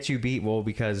did he get you beat? Well,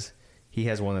 because he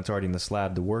has one that's already in the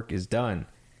slab. The work is done.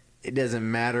 It doesn't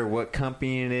matter what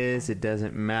company it is. It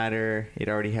doesn't matter. It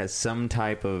already has some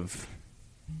type of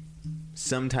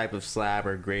slab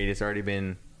or grade. It's already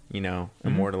been,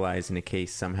 immortalized in a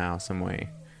case somehow, some way.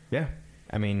 Yeah.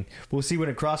 I mean, we'll see when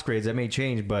it cross grades. That may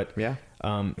change, but yeah.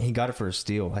 He got it for a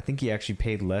steal. I think he actually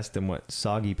paid less than what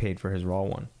Soggy paid for his raw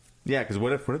one. Yeah, because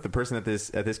what if the person at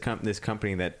this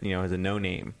company that has a no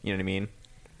name, you know what I mean?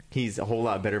 He's a whole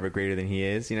lot better of a grader than he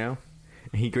is,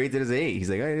 He grades it as 8. He's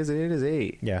like, it is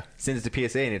 8. Yeah. Sends it to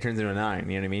PSA and it turns into a 9.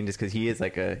 You know what I mean? Just because he is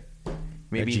like a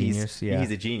genius.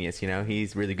 He's a genius.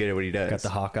 He's really good at what he does. Got the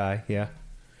Hawkeye. Yeah.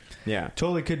 Yeah.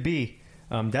 Totally could be.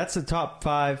 That's the top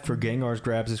 5 for Gengar's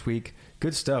grabs this week.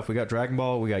 Good stuff. We got Dragon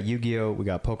Ball, we got Yu-Gi-Oh, we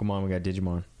got Pokemon, we got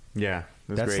Digimon. Yeah.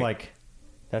 That's great.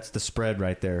 That's the spread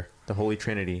right there. The Holy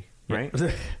Trinity, right?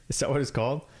 Is that what it's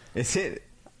called? Is it?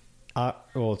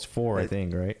 Well, it's 4, I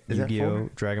think, right?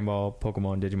 Yu-Gi-Oh, Dragon Ball,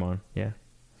 Pokemon, Digimon. Yeah.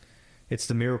 It's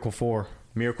the Miracle 4.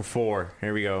 Miracle 4.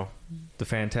 Here we go. The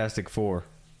Fantastic 4.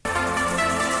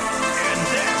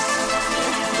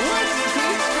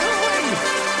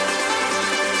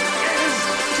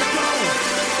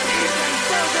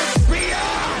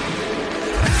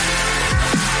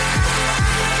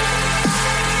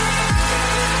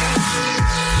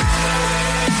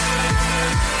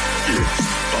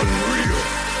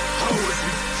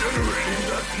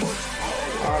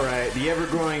 The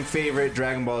ever-growing favorite,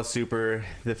 Dragon Ball Super,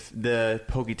 the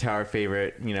PokeTower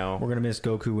favorite, We're going to miss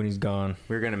Goku when he's gone.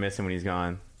 We're going to miss him when he's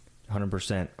gone.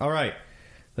 100%. All right.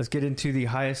 Let's get into the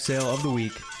highest sale of the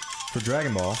week for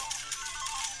Dragon Ball.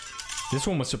 This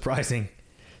one was surprising.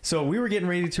 So we were getting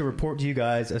ready to report to you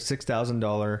guys a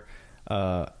 $6,000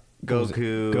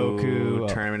 Goku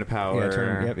Tournament of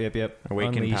Power. Yeah, yep.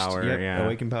 Awaken Unleashed. Power, Yep, yeah.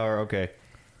 Awaken Power, okay.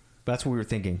 That's what we were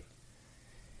thinking.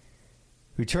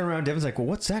 We turn around, Devin's like, well,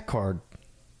 what's that card?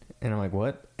 And I'm like,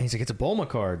 what? And he's like, it's a Bulma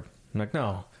card. I'm like,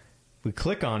 no. We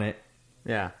click on it.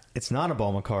 Yeah. It's not a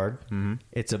Bulma card. Mm-hmm.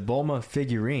 It's a Bulma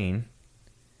figurine.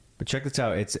 But check this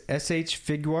out. It's SH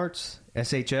Figuarts,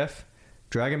 SHF,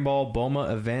 Dragon Ball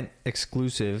Bulma event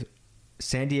exclusive,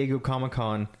 San Diego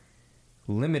Comic-Con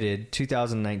limited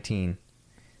 2019.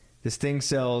 This thing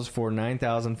sells for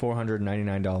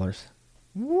 $9,499.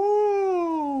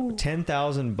 Woo!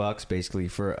 $10,000 basically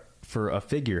for a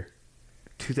figure.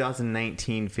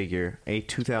 2019 figure. A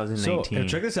 2019. So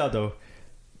check this out though.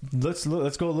 Let's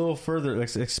go a little further.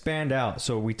 Let's expand out.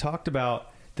 So we talked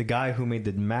about the guy who made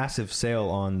the massive sale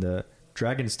on the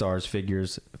Dragon Stars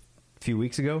figures a few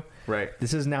weeks ago. Right.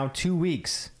 This is now 2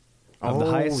 weeks of the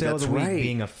highest sale of the week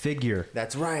being a figure.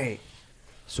 That's right.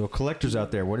 So collectors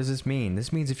out there, what does this mean?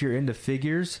 This means if you're into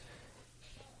figures,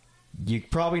 you're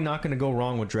probably not going to go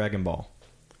wrong with Dragon Ball.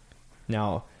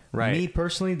 Now, me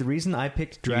personally, the reason I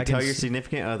picked Dragon... You tell your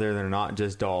significant other they're not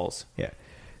just dolls. Yeah.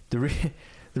 The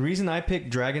reason I picked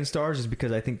Dragon Stars is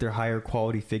because I think they're higher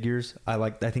quality figures. I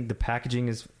think the packaging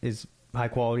is high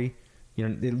quality. You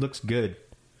know, it looks good.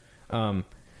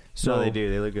 So they do.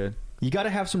 They look good. You got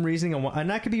to have some reasoning on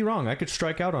and I could be wrong. I could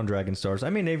strike out on Dragon Stars. I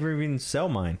may never even sell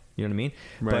mine. You know what I mean?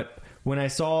 Right. But when I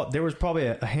saw, there was probably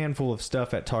a handful of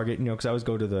stuff at Target, you know, because I always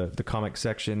go to the comic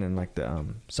section and like the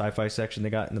sci-fi section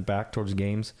they got in the back towards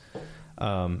games.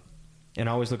 And I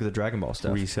always look at the Dragon Ball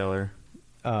stuff. Reseller.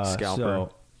 Scalper.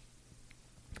 So,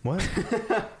 what?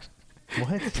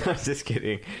 What? I'm just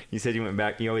kidding. You said you went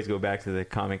back. You always go back to the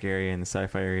comic area and the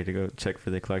sci-fi area to go check for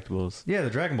the collectibles. Yeah, the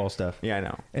Dragon Ball stuff. Yeah, I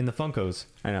know. And the Funkos.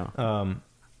 I know.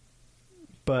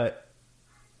 But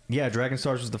yeah, Dragon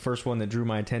Stars was the first one that drew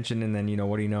my attention. And then, you know,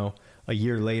 what do you know? A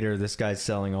year later, this guy's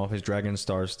selling all his Dragon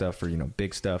Stars stuff for, you know,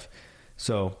 big stuff.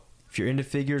 So if you're into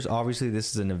figures, obviously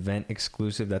this is an event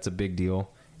exclusive. That's a big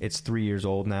deal. It's 3 years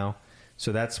old now.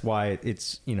 So that's why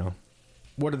it's, you know,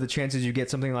 what are the chances you get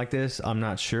something like this? I'm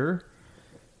not sure.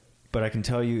 But I can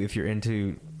tell you, if you're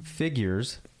into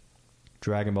figures,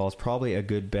 Dragon Ball is probably a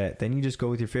good bet. Then you just go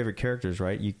with your favorite characters,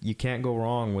 right? You can't go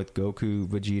wrong with Goku,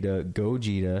 Vegeta,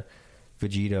 Gogeta,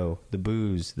 Vegito, the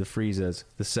Boos, the Friezas,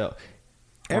 the Cell.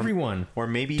 Everyone. Or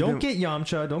maybe don't get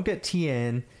Yamcha, don't get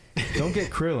Tien, don't get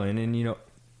Krillin, and you know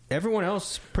everyone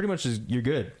else pretty much is you're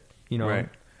good. You know, right.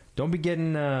 Don't be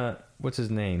getting what's his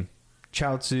name,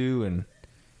 Chaozu, and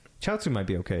Chaozu might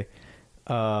be okay.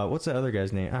 What's the other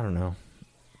guy's name? I don't know.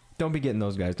 Don't be getting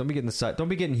those guys. Don't be getting Don't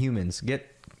be getting humans. Get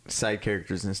side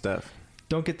characters and stuff.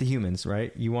 Don't get the humans,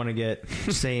 right? You want to get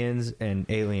Saiyans and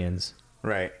aliens,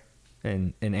 right?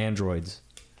 And androids.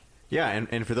 Yeah,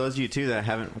 and for those of you too that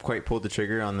haven't quite pulled the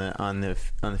trigger on the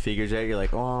figures yet, you're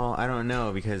like, oh, I don't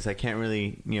know because I can't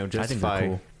really justify. I think they're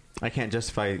cool. I can't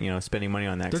justify spending money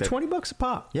on that. They're $20 a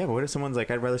pop. Yeah, but what if someone's like,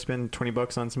 I'd rather spend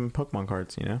 $20 on some Pokemon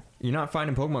cards? You know, you're not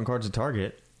finding Pokemon cards at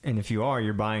Target. And if you are,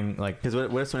 you're buying like... Because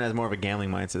what if someone has more of a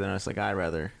gambling mindset? Then it's like, I'd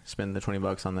rather spend the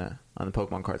 $20 on the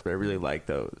Pokemon cards, but I really like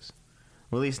those.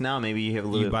 Well, at least now maybe you have a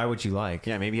little... You buy what you like.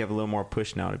 Yeah, maybe you have a little more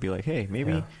push now to be like, hey,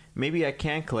 maybe I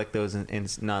can collect those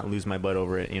and not lose my butt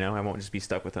over it. You know, I won't just be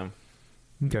stuck with them.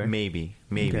 Okay. Maybe.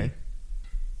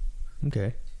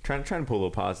 Okay. Trying to pull a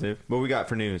little positive. What we got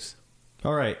for news?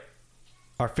 All right.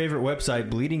 Our favorite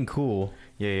website, Bleeding Cool.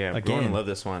 Yeah. Again, I love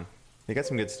this one. They got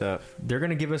some good stuff. They're going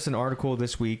to give us an article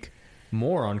this week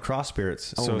more on Cross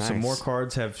Spirits. Oh, nice. Some more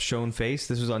cards have shown face.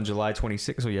 This was on July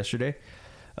 26th, so yesterday.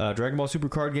 Dragon Ball Super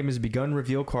Card Game has begun to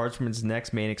reveal cards from its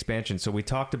next main expansion. So we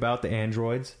talked about the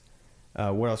androids.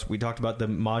 What else? We talked about the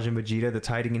Majin Vegeta that's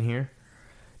hiding in here.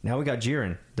 Now we got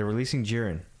Jiren. They're releasing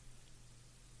Jiren.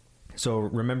 So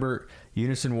remember,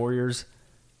 Unison Warriors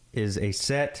is a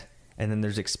set, and then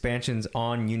there's expansions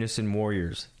on Unison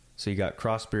Warriors. So you got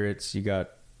Cross Spirits, you got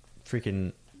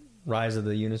freaking Rise of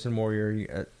the Unison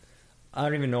Warrior. I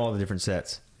don't even know all the different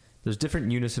sets. There's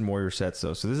different Unison Warrior sets,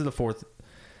 though. So this is the fourth...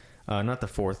 not the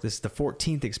fourth. This is the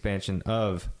 14th expansion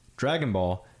of Dragon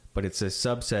Ball, but it's a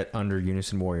subset under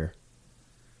Unison Warrior.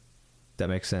 That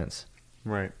makes sense.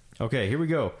 Right. Okay, here we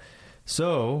go.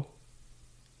 So,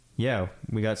 yeah,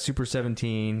 we got Super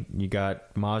 17. You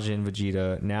got Majin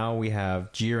Vegeta. Now we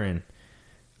have Jiren.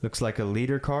 Looks like a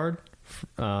leader card,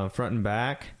 front and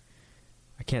back.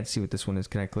 I can't see what this one is.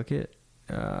 Can I click it?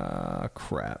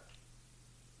 Crap.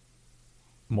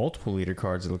 Multiple leader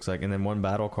cards, it looks like, and then one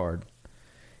battle card.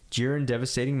 Jiren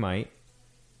Devastating Might.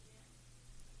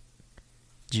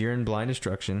 Jiren Blind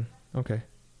Destruction. Okay.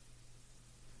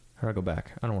 How do I go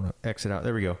back? I don't want to exit out.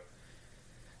 There we go.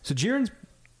 So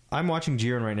I'm watching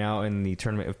Jiren right now in the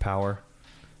Tournament of Power.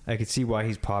 I can see why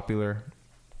he's popular.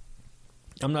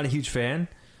 I'm not a huge fan.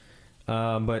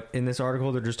 But in this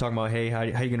article, they're just talking about, hey, how are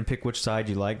you going to pick which side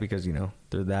you like? Because,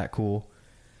 they're that cool.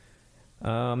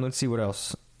 Let's see what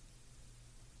else.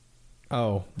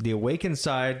 Oh, the Awakened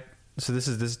side. So this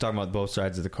is talking about both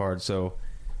sides of the card. So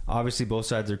obviously both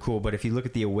sides are cool. But if you look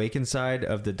at the Awakened side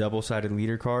of the double-sided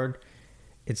leader card,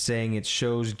 it's saying it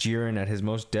shows Jiren at his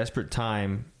most desperate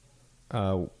time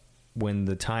when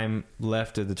the time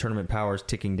left of the tournament power is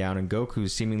ticking down and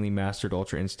Goku's seemingly mastered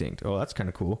Ultra Instinct. Oh, that's kind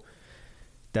of cool.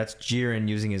 That's Jiren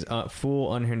using his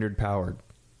full unhindered power.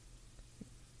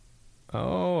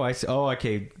 Oh, I see. Oh,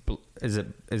 okay. Is it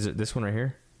this one right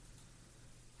here?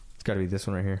 It's got to be this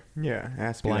one right here. Yeah, it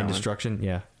has to be Blind that Destruction.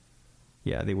 one.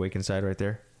 Yeah, the Awakened side right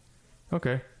there.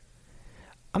 Okay.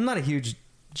 I'm not a huge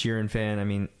Jiren fan. I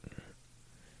mean,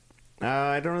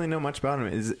 I don't really know much about him.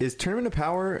 Is Tournament of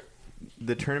Power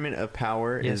the Tournament of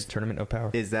Power? Yes, Tournament of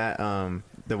Power. Is that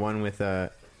the one with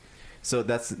so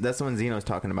that's the one Zeno's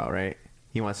talking about, right?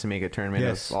 He wants to make a tournament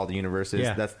of all the universes.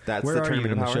 Yeah. That's Where the are Tournament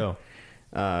you in of the Power.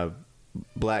 show?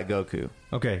 Black Goku.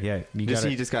 Okay, yeah. He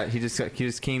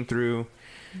just came through,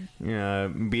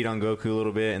 beat on Goku a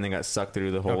little bit, and then got sucked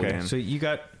through the hole. Okay, again. so you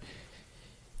got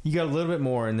a little bit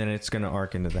more, and then it's going to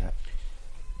arc into that.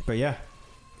 But yeah.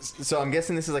 So I'm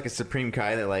guessing this is like a Supreme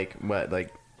Kai that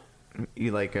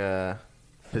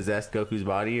possessed Goku's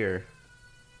body or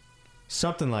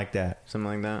Something like that. something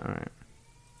like that.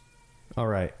 All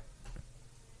right.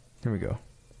 Here we go.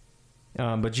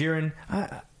 But Jiren,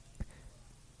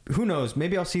 who knows?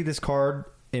 Maybe I'll see this card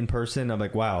in person. I'm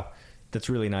like, wow, that's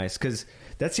really nice. Because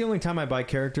that's the only time I buy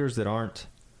characters that aren't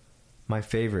my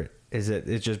favorite. Is that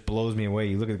it just blows me away.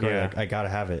 You look at the card, you're like, I gotta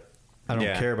have it. I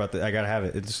don't care about that. I gotta have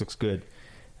it. It just looks good.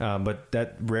 But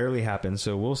that rarely happens.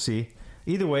 So we'll see.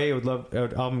 Either way,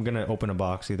 I'm gonna open a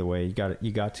box. Either way,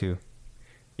 you got to.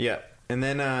 Yeah, and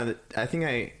then I think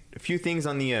a few things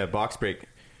on the box break.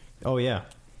 Oh yeah.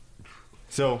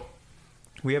 So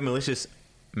we have Malicious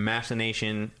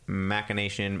Machination,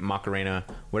 Macarena,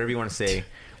 whatever you want to say.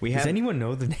 Does anyone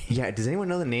know the name? Yeah, does anyone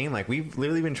know the name? Like, we've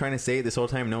literally been trying to say it this whole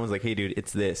time. No one's like, hey, dude,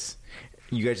 it's this.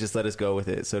 You guys just let us go with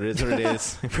it. So it is what it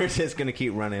is. We're just going to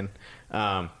keep running.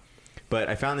 But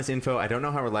I found this info. I don't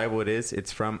know how reliable it is.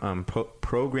 It's from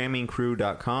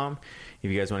programmingcrew.com.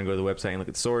 If you guys want to go to the website and look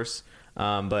at the source.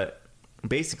 But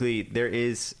basically, there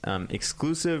is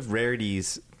exclusive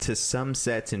rarities to some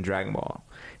sets in Dragon Ball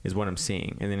is what I'm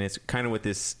seeing. And then it's kind of what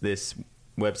this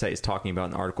website is talking about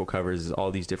in the article covers is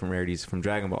all these different rarities from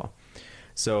Dragon Ball.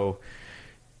 So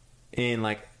in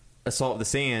like Assault of the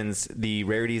Saiyans, the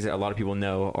rarities that a lot of people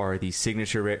know are the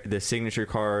signature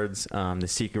cards, the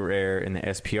secret rare, and the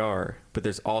SPR. But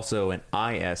there's also an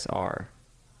ISR,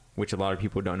 which a lot of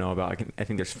people don't know about. I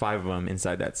think there's 5 of them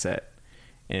inside that set,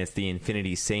 and it's the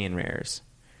Infinity Saiyan rares.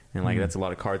 And like that's a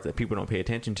lot of cards that people don't pay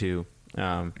attention to,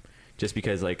 just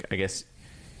because like I guess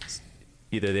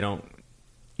either they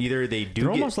do.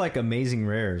 They're almost like amazing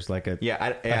rares, like a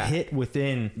hit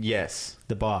within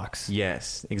the box.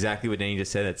 Yes, exactly what Danny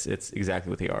just said. It's exactly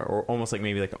what they are, or almost like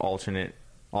maybe like alternate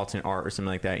art or something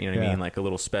like that. You know what I mean? Like a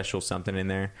little special something in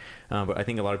there. But I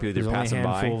think a lot of people they're passing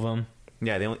by. There's only a handful of them.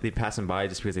 Yeah, they pass them by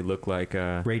just because they look like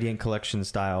Radiant Collection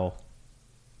style.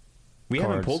 We cards.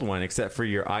 haven't pulled one except for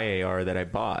your IAR that I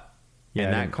bought. Yeah,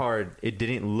 and that card, it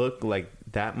didn't look like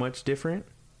that much different.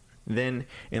 Then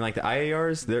in like the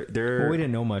IARs, they're well, we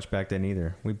didn't know much back then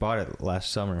either. We bought it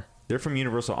last summer. They're from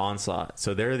Universal Onslaught,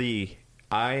 so they're the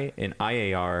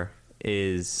IAR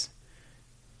is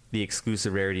the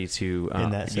exclusive rarity to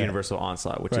Universal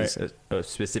Onslaught, which is a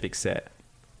specific set.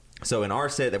 So in our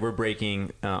set that we're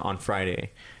breaking on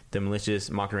Friday, the Malicious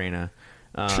Macarena,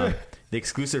 the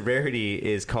exclusive rarity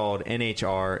is called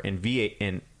NHR and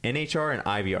NHR and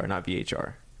IVR, not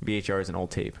VHR. VHR is an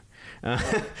old tape. An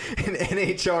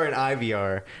NHR and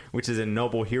IVR, which is a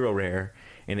Noble Hero rare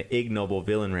and an Ignoble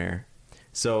Villain rare.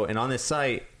 So, and on this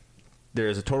site,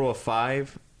 there's a total of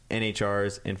 5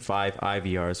 NHRs and 5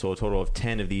 IVRs, so a total of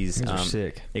 10 of these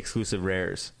exclusive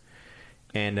rares.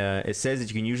 And it says that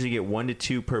you can usually get 1 to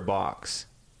 2 per box,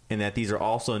 and that these are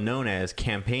also known as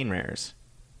campaign rares.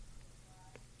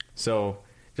 So,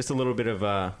 just a little bit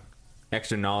of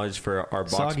extra knowledge for our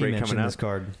box break coming up. This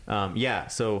card.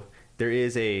 So there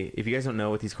is if you guys don't know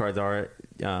what these cards are,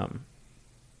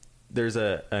 there's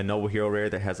a Noble Hero rare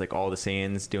that has like all the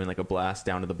Saiyans doing like a blast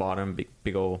down to the bottom,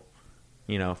 big old,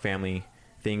 family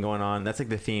thing going on. That's like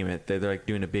the theme. They're like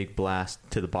doing a big blast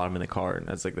to the bottom of the card.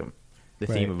 That's like the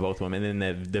theme of both of them. And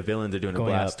then the villains are doing a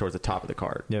blast towards the top of the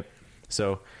card. Yep.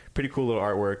 So pretty cool little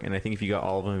artwork, and I think if you got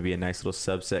all of them, it'd be a nice little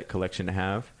subset collection to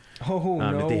have. Oh,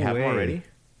 no If they have way. them already.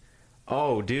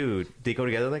 Oh, dude. They go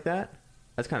together like that?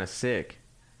 That's kind of sick.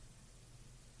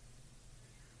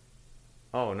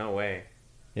 Oh, no way.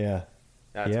 Yeah.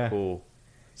 That's cool.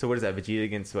 So what is that? Vegeta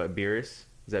against what? Beerus? Is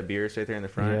that Beerus right there in the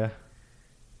front? Yeah.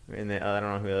 And then, I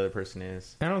don't know who the other person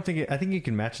is. I think you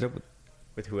can match it up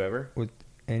With whoever? with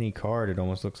any card, it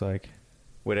almost looks like.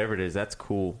 Whatever it is. That's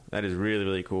cool. That is really,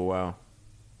 really cool. Wow.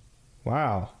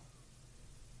 Wow.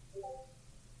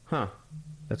 Huh.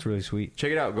 That's really sweet.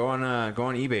 Check it out. Go on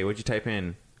eBay. What'd you type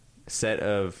in? Set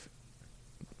of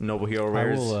Noble Hero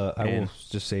Rares. I will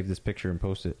just save this picture and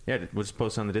post it. Yeah, we'll just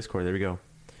post it on the Discord. There we go.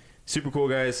 Super cool,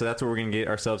 guys. So that's what we're gonna get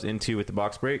ourselves into with the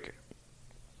box break.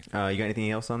 You got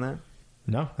anything else on that?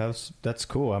 No, that's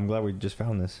cool. I'm glad we just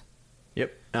found this.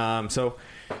 Yep. So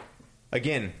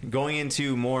again, going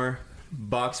into more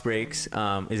box breaks, is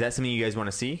that something you guys want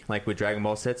to see? Like with Dragon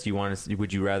Ball sets,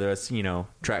 would you rather us,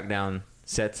 track down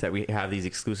sets that we have these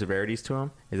exclusive rarities to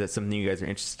them? Is that something you guys are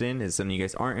interested in? Is it something you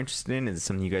guys aren't interested in? Is it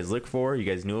something you guys look for? You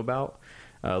guys knew about?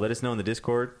 Let us know in the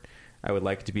Discord. I would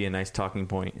like it to be a nice talking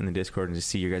point in the Discord and just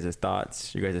see your guys'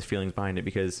 thoughts, your guys' feelings behind it,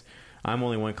 because I'm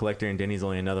only one collector and Denny's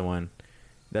only another one.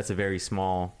 That's a very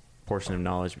small portion of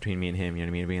knowledge between me and him, you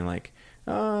know what I mean? Being like,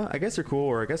 I guess they're cool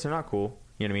or I guess they're not cool.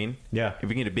 You know what I mean? Yeah. If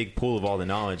we get a big pool of all the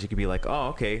knowledge, it could be like, oh,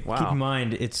 okay, wow. Keep in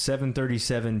mind, it's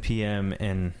 7:37 p.m.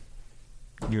 and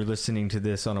you're listening to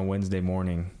this on a Wednesday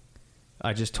morning.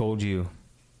 I just told you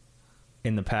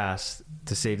in the past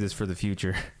to save this for the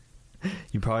future.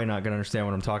 You're probably not going to understand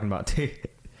what I'm talking about.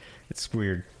 It's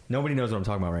weird. Nobody knows what I'm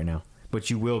talking about right now, but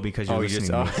you will because you're listening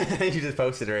to me. You just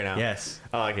posted it right now. Yes.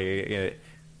 Oh, okay.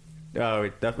 Yeah.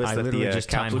 Oh, that's literally the just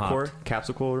capsule time core. hopped.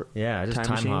 Capsule core. Yeah, I just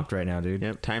time hopped right now, dude.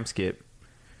 Yep. Time skip.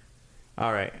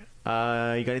 All right.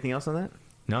 You got anything else on that?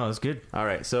 No, that's good. All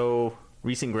right. So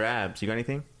recent grabs. You got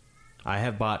anything? I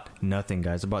have bought nothing,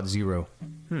 guys. I bought zero.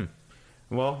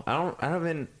 Well, I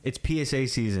haven't. It's PSA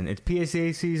season.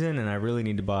 And I really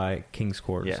need to buy King's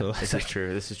Court. Yeah, so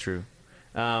this is true.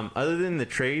 Other than the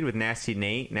trade with Nasty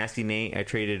Nate, I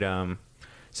traded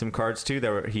some cards to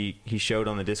that he showed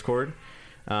on the Discord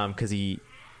because he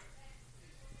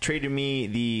traded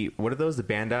me what are those? The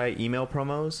Bandai email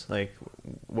promos? Like,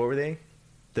 what were they?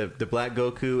 The Black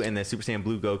Goku and the Super Saiyan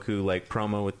Blue Goku like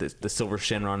promo with the silver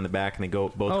Shenron in the back, and they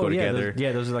both go together.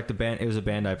 Those are like it was a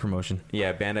Bandai promotion.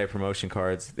 Yeah, Bandai promotion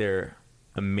cards. They're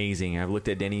amazing. I've looked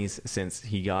at Denny's since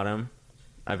he got them.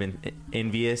 I've been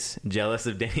envious, jealous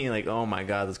of Denny. Like, oh my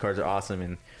god, those cards are awesome,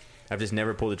 and I've just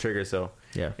never pulled the trigger. So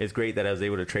yeah, it's great that I was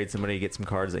able to trade somebody to get some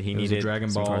cards that he needed. It was a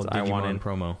Dragon Ball I wanted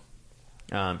promo.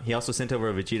 He also sent over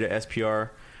a Vegeta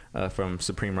SPR from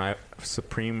Supreme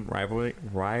Rivalry.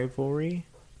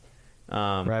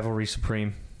 Rivalry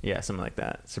Supreme. Yeah, something like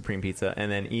that. Supreme Pizza.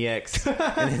 And then EX.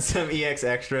 And then some EX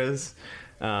extras.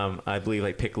 I believe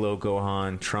like Piccolo,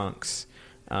 Gohan, Trunks,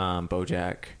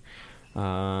 Bojack,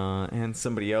 and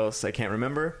somebody else. I can't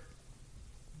remember.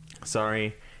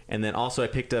 Sorry. And then also I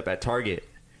picked up at Target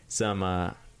some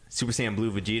Super Saiyan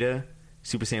Blue Vegeta,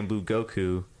 Super Saiyan Blue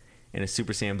Goku, and a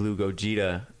Super Saiyan Blue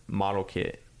Gogeta model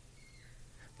kit.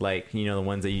 Like, the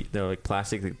ones they're like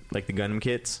plastic, like the Gundam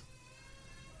kits.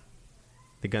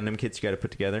 The Gundam kits you got to put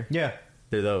together. Yeah.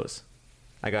 They're those.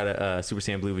 I got a Super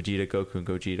Saiyan Blue Vegeta, Goku, and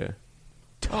Gogeta.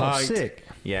 Oh, sick.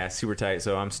 Yeah, super tight.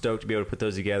 So I'm stoked to be able to put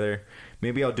those together.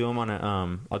 Maybe I'll do them on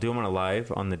a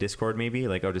live on the Discord maybe.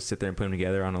 Like I'll just sit there and put them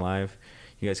together on a live.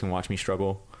 You guys can watch me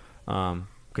struggle.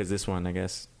 Because this one, I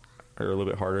guess, are a little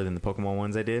bit harder than the Pokemon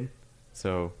ones I did.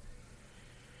 So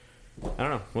I don't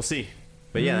know. We'll see.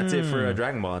 But yeah, that's it for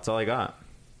Dragon Ball. That's all I got.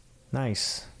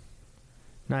 Nice.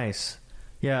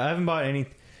 Yeah, I haven't bought any.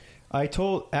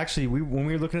 When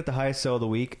we were looking at the highest sell of the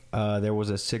week, there was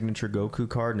a signature Goku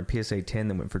card and a PSA 10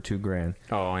 that went for $2,000.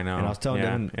 Oh, I know. And I was telling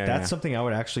Devin, that's something I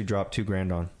would actually drop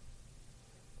 $2,000 on.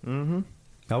 Mm-hmm.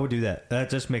 I would do that.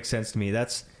 That just makes sense to me.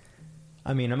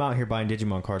 I'm out here buying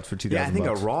Digimon cards for $2,000. Yeah, I think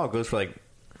a raw goes for like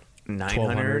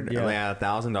 $900, yeah,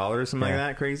 $1,000, something like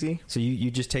that. Crazy. So you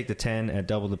just take the 10 at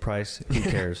double the price. Who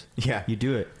cares? Yeah, you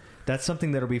do it. That's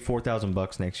something that'll be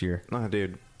 $4,000 next year. Oh,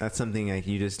 dude, that's something like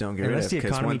you just don't get rid of. Unless the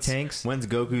economy tanks. Once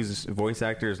Goku's voice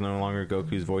actor is no longer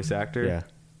Goku's voice actor,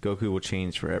 Goku will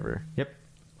change forever. Yep,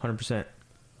 100%.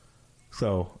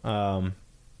 So,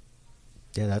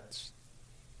 that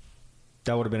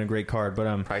would have been a great card,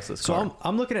 but priceless. So card.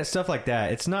 I'm looking at stuff like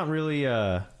that. It's not really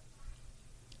it's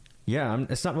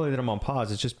not really that I'm on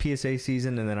pause. It's just PSA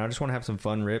season, and then I just want to have some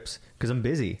fun rips because I'm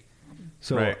busy.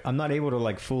 So I'm not able to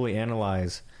like fully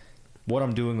analyze what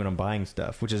I'm doing when I'm buying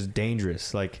stuff, which is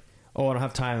dangerous. Like, I don't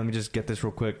have time. Let me just get this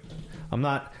real quick. I'm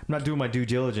not doing my due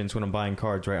diligence when I'm buying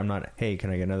cards, right? I'm not, hey,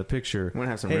 can I get another picture? I want to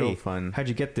have some real fun. How'd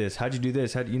you get this? How'd you do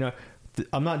this?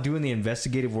 I'm not doing the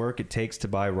investigative work it takes to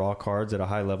buy raw cards at a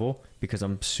high level because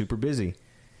I'm super busy.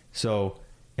 So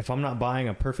if I'm not buying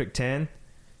a perfect 10,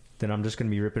 then I'm just going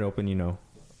to be ripping open,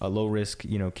 a low risk,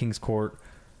 King's Court,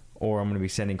 or I'm going to be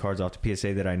sending cards off to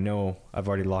PSA that I know I've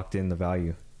already locked in the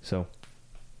value. So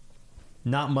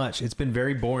not much. It's been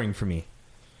very boring for me.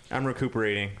 I'm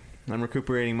recuperating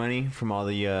money from all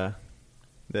the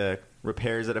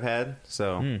repairs that I've had.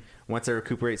 So once I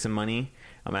recuperate some money,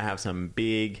 I'm going to have some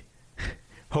big,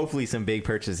 hopefully some big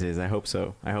purchases. I hope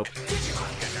so. I hope.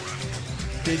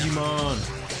 Digimon.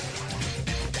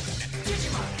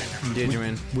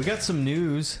 Digimon. We got some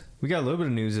news. We got a little bit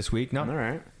of news this week. All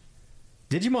right.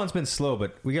 Digimon's been slow,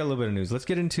 but we got a little bit of news. Let's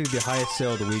get into the highest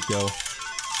sale of the week, though.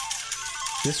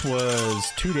 This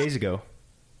was 2 days ago.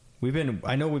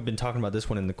 I know we've been talking about this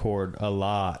one in the Cord a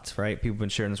lot, right? People have been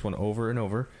sharing this one over and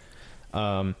over.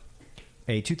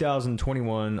 A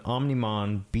 2021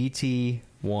 Omnimon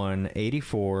BT1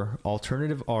 84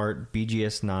 Alternative Art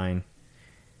BGS 9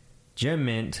 Gem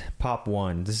Mint Pop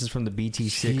 1. This is from the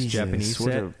BT6 Japanese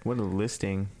set. What a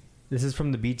listing. This is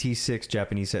from the BT6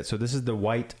 Japanese set. So this is the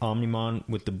white Omnimon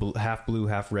with the half blue,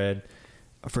 half red.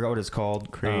 I forgot what it's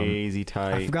called. Crazy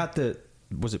tight. I forgot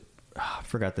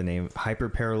the name. Hyper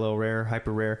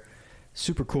rare.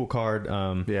 Super cool card.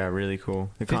 Yeah, really cool.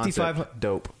 The concept,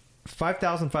 dope.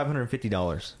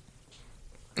 $5,550,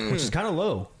 which is kind of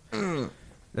low.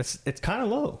 It's kind of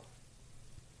low.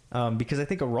 Because I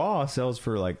think a raw sells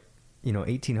for like,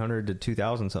 $1,800 to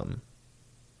 $2,000 something.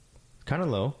 Kind of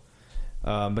low.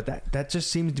 But that just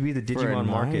seems to be the Digimon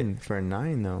market. For a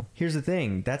 9, though. Here's the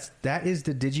thing. That is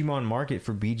the Digimon market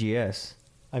for BGS.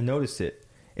 I've noticed it.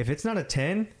 If it's not a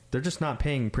 10, they're just not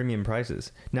paying premium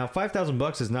prices. Now,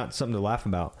 $5,000 is not something to laugh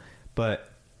about. But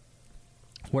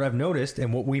what I've noticed,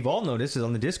 and what we've all noticed, is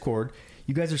on the Discord,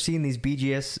 you guys are seeing these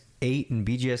BGS 8 and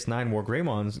BGS 9 War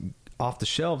Greymons off the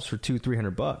shelves for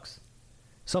 $200-$300.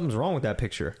 Something's wrong with that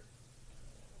picture.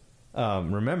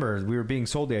 Remember, we were being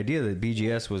sold the idea that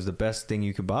BGS was the best thing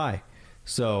you could buy.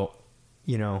 So,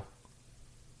 to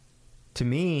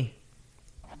me,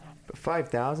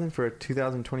 $5,000 for a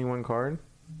 2021 card.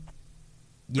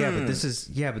 Yeah, but this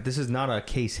is not a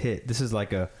case hit. This is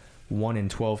like a 1 in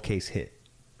 12 case hit.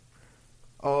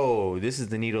 Oh, this is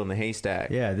the needle in the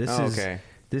haystack. Yeah,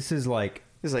 this is like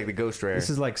the Ghost Rare. This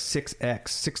is like 6x,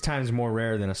 6 times more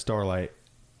rare than a Starlight.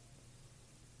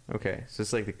 Okay, so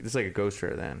it's like a Ghost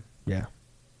Rare then. Yeah.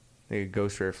 Like a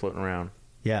Ghost Rare floating around.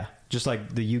 Yeah, just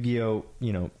like the Yu-Gi-Oh,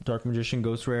 Dark Magician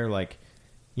Ghost Rare,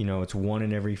 it's 1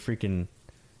 in every freaking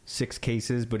 6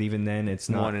 cases, but even then it's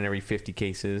not 1 in every 50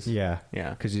 cases. Yeah. Yeah.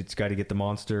 Because it's got to get the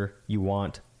monster you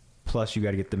want, plus you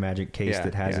got to get the magic case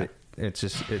that has it. It's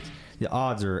the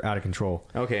odds are out of control.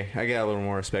 Okay, I got a little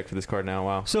more respect for this card now.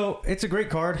 Wow. So it's a great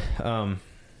card.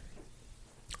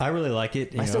 I really like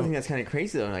it. I still think that's kind of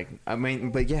crazy though.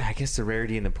 But yeah, I guess the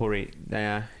rarity and the pull rate.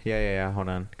 Yeah. Hold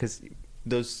on, because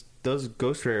those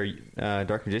Ghost Rare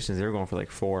Dark Magicians, they were going for like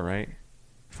 4, right?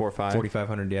 4 or 5.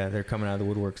 4,500. Yeah, they're coming out of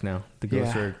the woodworks now. The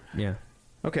Ghost Rare. Yeah.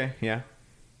 Okay. Yeah.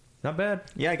 Not bad.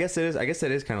 Yeah, I guess it is. I guess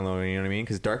that is kind of low. You know what I mean?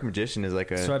 Because Dark Magician is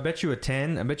like a. So I bet you a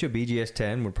BGS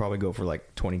 10 would probably go for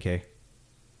like 20K.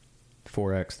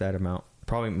 4x that amount,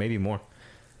 probably maybe more.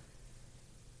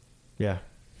 Yeah.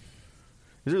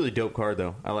 It's a really dope card,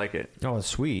 though. I like it. Oh, it's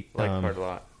sweet. I like the card a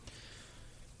lot.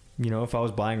 If I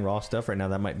was buying raw stuff right now,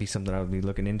 that might be something I would be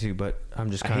looking into. But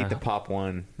I'm just kind of. I hate the Pop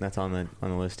 1 that's on the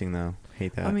listing, though.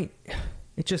 Hate that. I mean,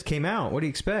 it just came out. What do you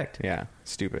expect? Yeah,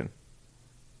 stupid.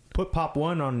 Put Pop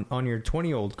 1 on your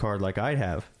 20-old card like I'd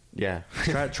have. Yeah.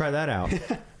 Try that out.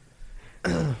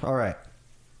 All right.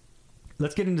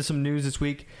 Let's get into some news this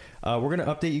week. We're going to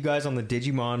update you guys on the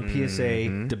Digimon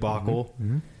PSA debacle,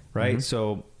 right?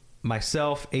 So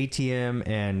myself, ATM,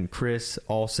 and Chris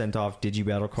all sent off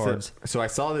Digibattle cards. So I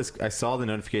saw this. I saw the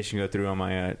notification go through on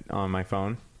my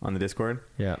phone on the Discord.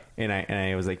 Yeah. And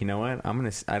I was like, you know what?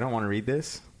 I don't want to read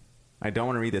this. I don't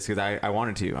want to read this because I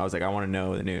wanted to. I was like, I want to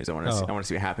know the news. I want to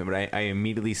see what happened. But I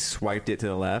immediately swiped it to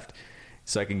the left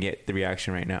so I can get the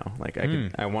reaction right now. Like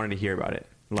I wanted to hear about it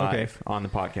live on the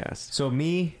podcast. So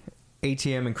me,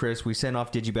 ATM, and Chris, we send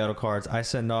off Digibattle cards. I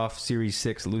send off Series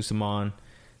 6 Lucamon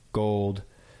Gold.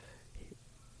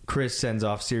 Chris sends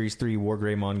off Series 3 War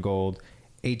Greymon Gold.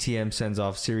 ATM sends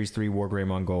off Series 3 War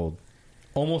Greymon Gold.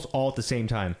 Almost all at the same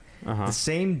time. The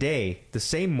same day, the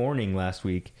same morning last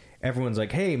week, everyone's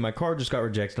like, hey, my card just got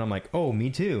rejected. I'm like, oh, me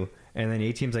too. And then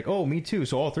ATM's like, oh, me too.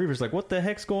 So all three of us like, what the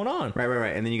heck's going on?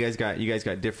 Right. And then you guys got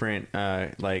different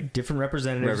different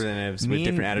representatives with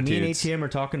different attitudes. Me and ATM are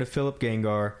talking to Philip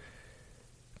Gengar.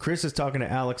 Chris is talking to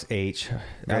Alex H.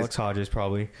 Alex Hodges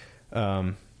probably.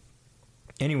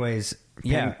 Anyways,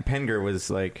 Penger was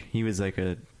like, he was like,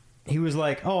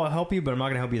 oh, I'll help you, but I'm not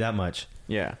gonna help you that much.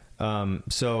 Yeah.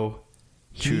 So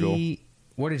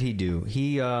what did he do?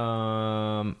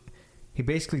 He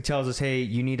basically tells us, hey,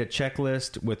 you need a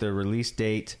checklist with a release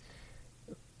date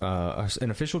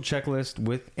an official checklist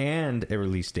with and a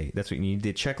release date. That's what you need.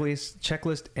 The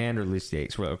checklist and release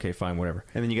date. So we're like, okay, fine, whatever.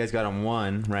 And then you guys got on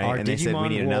one, right? And they said we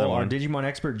need another one. Our Digimon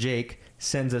expert Jake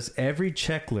sends us every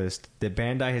checklist that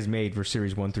Bandai has made for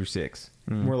Series 1 through 6.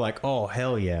 We're like, oh,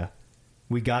 hell yeah.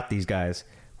 We got these guys.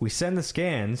 We send the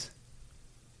scans.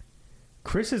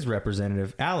 Chris's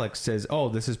representative, Alex, says, oh,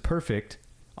 this is perfect.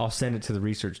 I'll send it to the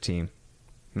research team.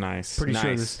 Nice.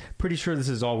 Pretty sure this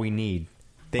is all we need.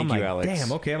 Thank you, Alex.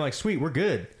 Damn, okay. I'm like, sweet, we're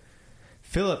good.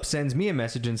 Philip sends me a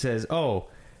message and says, oh,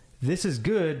 this is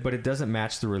good, but it doesn't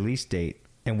match the release date.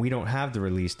 And we don't have the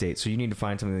release date, so you need to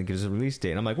find something that gives a release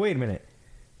date. And I'm like, wait a minute.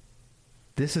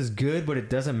 This is good, but it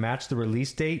doesn't match the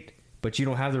release date, but you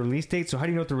don't have the release date? So how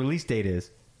do you know what the release date is?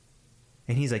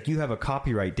 And he's like, you have a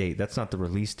copyright date. That's not the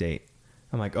release date.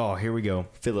 I'm like, oh, here we go.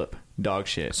 Philip, dog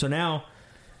shit. So now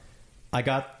I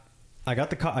got the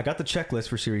checklist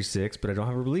for Series 6, but I don't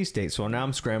have a release date. So now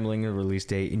I'm scrambling a release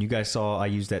date. And you guys saw I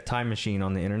used that time machine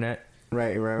on the internet.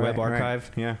 Right. Web archive.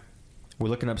 Right. Yeah. We're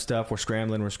looking up stuff. We're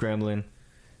scrambling.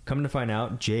 Coming to find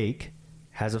out, Jake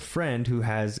has a friend who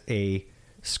has a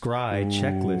Scry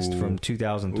checklist from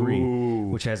 2003,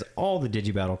 which has all the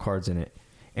Digibattle cards in it.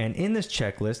 And in this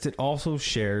checklist, it also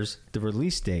shares the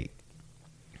release date.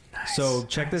 Nice, so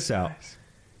check this out. Nice.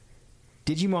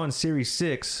 Digimon Series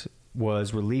 6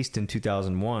 was released in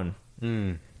 2001.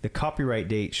 The copyright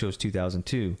date shows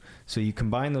 2002. So you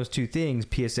combine those two things,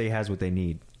 PSA has what they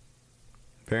need.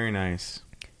 Very nice.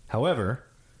 However,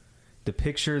 the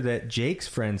picture that Jake's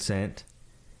friend sent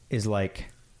is like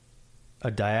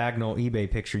a diagonal eBay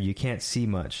picture. You can't see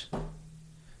much.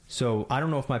 So I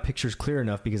don't know if my picture's clear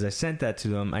enough because I sent that to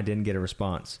them. I didn't get a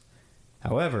response.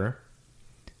 However,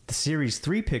 the Series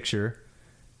 3 picture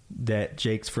that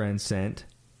Jake's friend sent,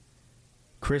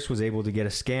 Chris was able to get a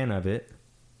scan of it.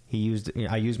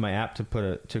 I used my app to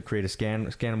create a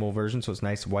scannable version, so it's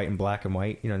nice white and black and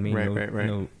white. You know what I mean?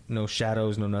 Right. No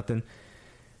shadows, no nothing.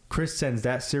 Chris sends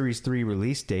that Series 3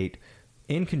 release date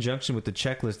in conjunction with the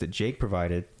checklist that Jake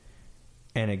provided,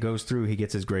 and it goes through. He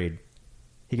gets his grade.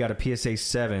 He got a PSA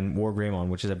 7 War Greymon,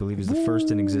 which I believe is the first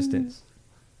in existence.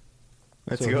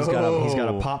 Let's go. He's got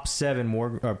a Pop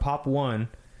 7 Pop 1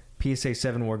 PSA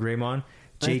 7 War Greymon.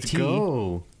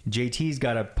 JT's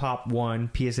got a Pop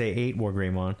 1 PSA 8 War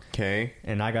Greymon. Okay.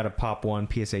 And I got a Pop 1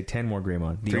 PSA 10 War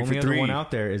Greymon. The only other one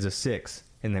out there is a 6,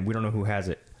 and then we don't know who has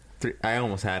it. I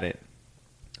almost had it.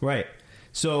 Right.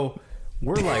 So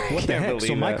we're like, what the heck?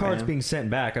 So my card's being sent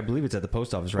back. I believe it's at the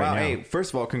post office right now. Hey,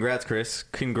 first of all, congrats, Chris.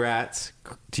 Congrats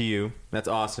to you. That's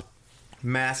awesome.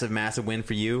 Massive win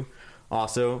for you.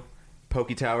 Also,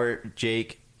 PokeTower,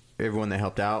 Jake, everyone that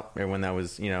helped out, everyone that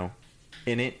was, in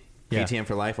it. Yeah. ATM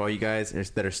for life, all you guys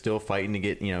that are still fighting to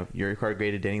get, your card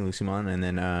graded, Danny Lucimon, and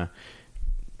then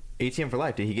ATM for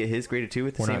life. Did he get his graded too?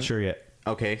 We're not sure yet.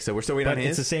 Okay, so we're still waiting on his.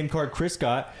 It's the same card Chris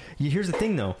got. Here's the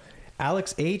thing, though.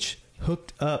 Alex H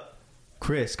hooked up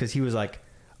Chris because he was like,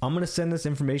 I'm going to send this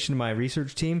information to my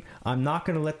research team. I'm not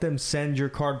going to let them send your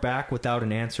card back without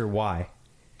an answer why.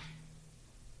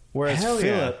 Whereas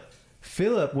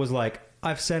Philip was like,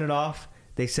 I've sent it off.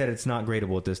 They said it's not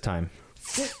gradable at this time.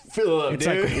 Philip, it's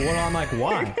dude. like, well, I'm like,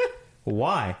 why?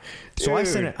 Why? So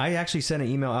I actually sent an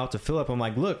email out to Philip. I'm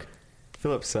like, look,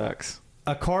 Philip sucks.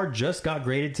 A card just got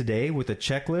graded today with a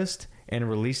checklist and a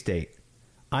release date.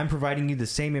 I'm providing you the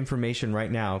same information right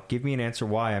now. Give me an answer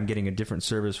why I'm getting a different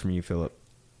service from you, Philip.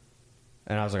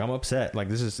 And I was like, I'm upset. Like,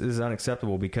 this is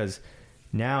unacceptable because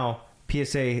now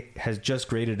PSA has just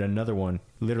graded another one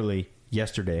literally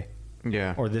yesterday.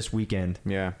 Yeah. Or this weekend.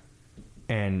 Yeah.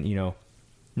 And,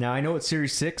 now I know it's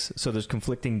Series 6, so there's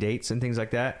conflicting dates and things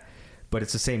like that, but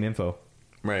it's the same info.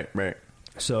 Right.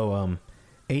 So,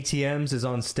 ATMs is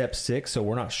on step 6, so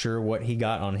we're not sure what he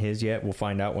got on his yet. We'll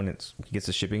find out when he gets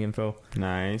the shipping info.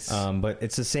 Nice. But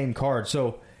it's the same card.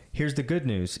 So here's the good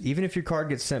news. Even if your card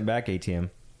gets sent back, ATM,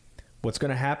 what's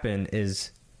going to happen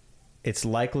is it's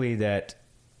likely that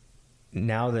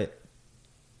now that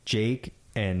Jake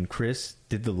and Chris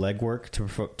did the legwork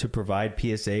to provide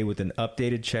PSA with an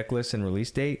updated checklist and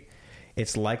release date,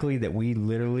 it's likely that we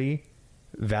literally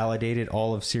validated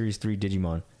all of Series 3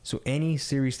 Digimon. So any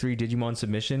Series 3 Digimon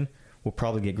submission will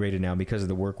probably get graded now because of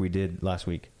the work we did last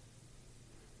week.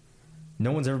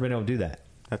 No one's ever been able to do that.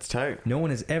 That's tight. No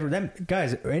one has ever...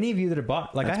 guys, any of you that have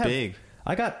bought... That's big.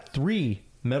 I got 3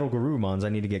 Metal Garurumons I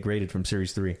need to get graded from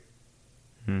Series 3.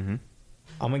 Mm-hmm.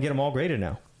 I'm going to get them all graded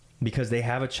now because they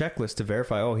have a checklist to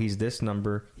verify, oh, he's this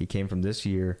number, he came from this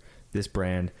year, this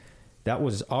brand. That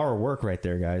was our work right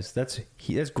there, guys. That's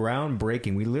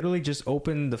groundbreaking. We literally just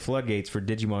opened the floodgates for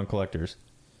Digimon collectors.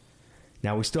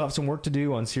 Now, we still have some work to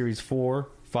do on Series 4,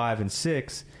 5, and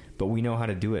 6, but we know how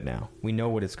to do it now. We know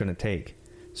what it's going to take.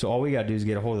 So all we got to do is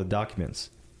get a hold of the documents.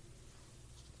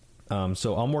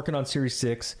 So I'm working on Series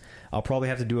 6. I'll probably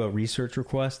have to do a research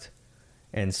request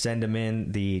and send them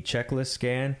in the checklist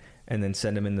scan and then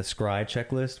send them in the Scry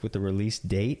checklist with the release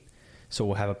date. So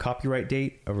we'll have a copyright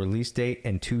date, a release date,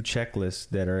 and 2 checklists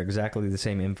that are exactly the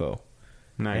same info.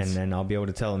 Nice. And then I'll be able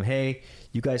to tell them, hey,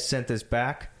 you guys sent this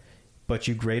back, but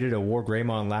you graded a War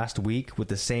Greymon last week with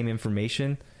the same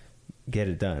information. Get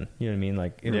it done. You know what I mean?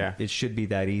 Like, it should be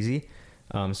that easy.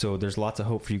 So there's lots of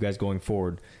hope for you guys going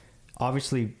forward.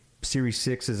 Obviously, Series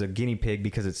 6 is a guinea pig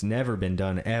because it's never been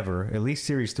done ever. At least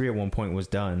Series 3 at one point was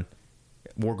done.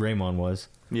 War Greymon was.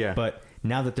 Yeah. But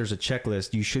now that there's a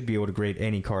checklist, you should be able to grade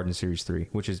any card in Series 3,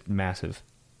 which is massive.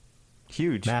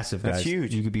 Huge. Massive, guys. That's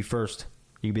huge. You could be first.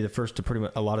 You could be the first to pretty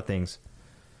much a lot of things.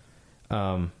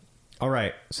 All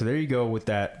right. So there you go with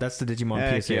that. That's the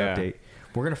Digimon PSA update.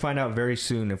 We're going to find out very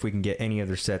soon if we can get any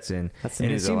other sets in. That's the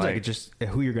and it news seems I like it just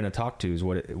who you're going to talk to is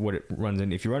what it runs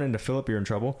in. If you run into Philip, you're in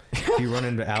trouble. If you run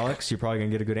into Alex, you're probably going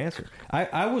to get a good answer.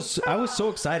 I was so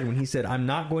excited when he said, I'm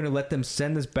not going to let them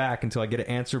send this back until I get an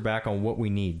answer back on what we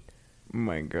need. Oh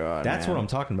my God. That's what I'm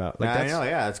talking about. Like, I know.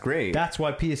 Yeah, that's great. That's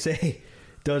why PSA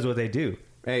does what they do.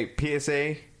 Hey,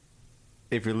 PSA,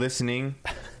 if you're listening,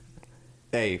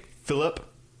 hey, Philip,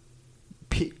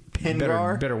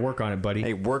 Pengar, Better work on it, buddy.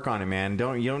 hey, work on it, man. You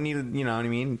don't need to, you know what I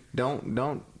mean? Don't.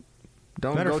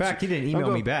 Matter of fact, he didn't email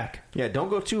me back. Yeah, don't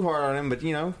go too hard on him, but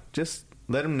just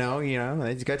let him know.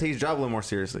 He's got to take his job a little more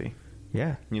seriously.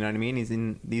 Yeah, you know what I mean. He's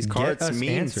in these cards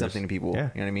mean something to people. Yeah.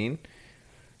 You know what I mean.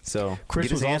 So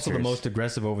Chris was also the most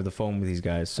aggressive over the phone with these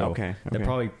guys. So that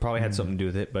probably had something to do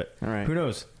with it. But who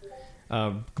knows?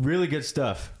 Really good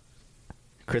stuff.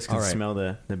 Chris can smell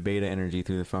the beta energy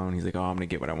through the phone. He's like, oh, I'm going to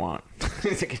get what I want.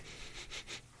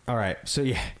 All right. So,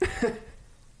 yeah.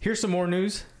 Here's some more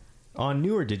news on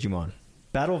newer Digimon.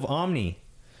 Battle of Omni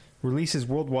releases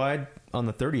worldwide on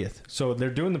the 30th. So, they're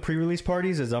doing the pre-release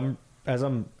parties as far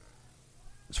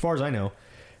as I know.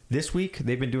 This week,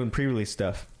 they've been doing pre-release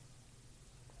stuff.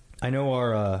 I know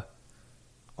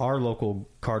our local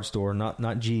card store,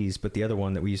 not G's, but the other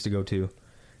one that we used to go to,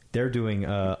 they're doing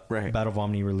Battle of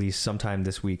Omni release sometime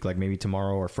this week, like maybe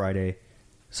tomorrow or Friday,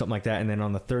 something like that. And then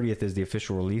on the 30th is the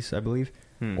official release, I believe.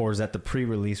 Or is that the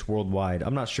pre-release worldwide?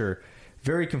 I'm not sure.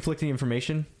 Very conflicting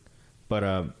information, but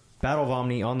Battle of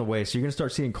Omni on the way. So you're going to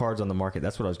start seeing cards on the market.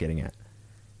 That's what I was getting at.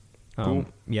 Cool.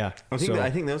 Yeah. I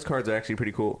think those cards are actually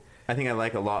pretty cool. I think I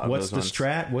like a lot of those ones.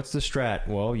 What's the strat?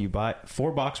 Well, you buy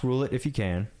 4-box rule it if you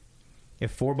can.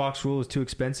 If 4-box rule is too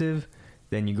expensive,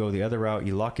 then you go the other route.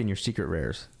 You lock in your secret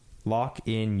rares. Lock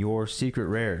in your secret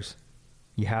rares.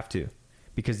 You have to.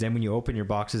 Because then when you open your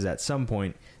boxes at some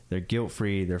point, they're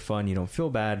guilt-free, they're fun, you don't feel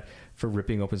bad for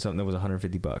ripping open something that was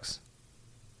 $150.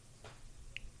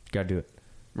 Gotta do it.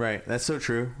 Right. That's so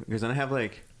true. Because when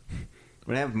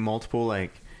I have multiple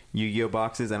like Yu-Gi-Oh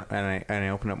boxes and I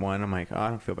open up one, I'm like, oh, I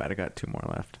don't feel bad. I got 2 more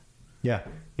left. Yeah.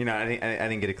 You know, I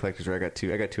didn't get a collector's rare. I got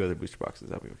 2 other booster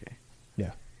boxes. I'll be okay.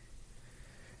 Yeah.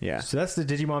 Yeah. So that's the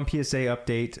Digimon PSA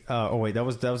update. Oh wait, that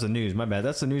was the news. My bad.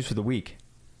 That's the news for the week.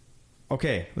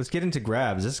 Okay, let's get into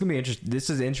grabs. This is gonna be interesting. This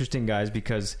is interesting, guys,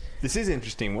 because this is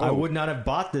interesting. Whoa. I would not have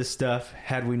bought this stuff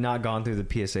had we not gone through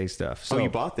the PSA stuff. So, you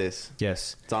bought this?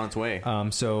 Yes, it's on its way.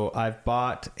 So I've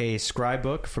bought a Scry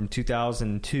book from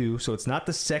 2002. So it's not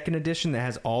the second edition that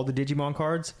has all the Digimon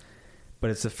cards, but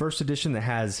it's the first edition that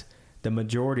has the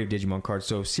majority of Digimon cards.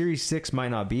 So Series 6 might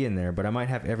not be in there, but I might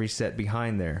have every set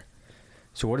behind there.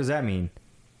 So what does that mean?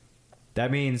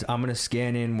 That means I'm going to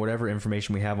scan in whatever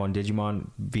information we have on Digimon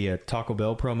via Taco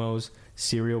Bell promos,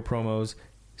 cereal promos,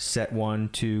 set 1,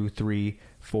 2, 3,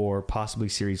 4, possibly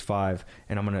Series 5,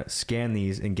 and I'm going to scan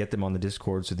these and get them on the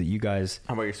Discord so that you guys...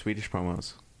 How about your Swedish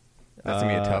promos? That's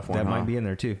going to be a tough one, That might be in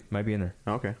there, too. Might be in there.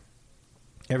 Okay.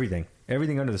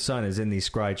 Everything under the sun is in the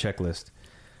Scry checklist.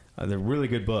 They're really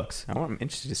good books. I'm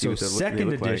interested to see what they look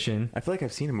second edition... Like. I feel like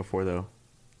I've seen them before, though.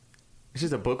 It's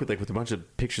just a book with a bunch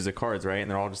of pictures of cards, right? And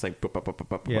they're all just like...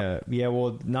 Yeah,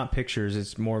 well, not pictures.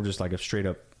 It's more just like a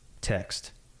straight-up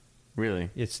text. Really?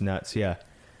 It's nuts, yeah.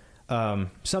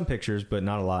 Some pictures, but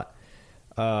not a lot.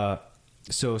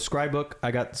 So, Scrybook,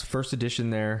 I got the first edition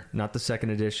there, not the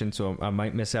second edition, so I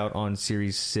might miss out on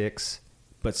Series 6.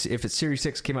 But if it's Series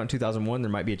 6 came out in 2001,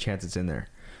 there might be a chance it's in there.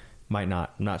 Might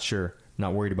not. I'm not sure.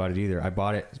 Not worried about it either. I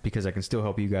bought it because I can still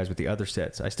help you guys with the other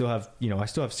sets. I still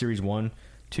have Series 1,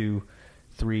 2,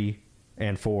 3,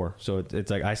 and 4. So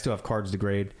it's like I still have cards to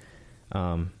grade.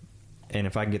 And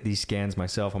if I can get these scans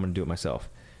myself, I'm going to do it myself.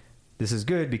 this is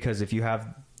good because if you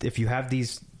have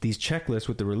these checklists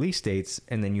with the release dates,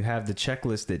 and then you have the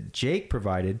checklist that Jake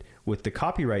provided with the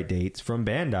copyright dates from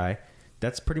Bandai,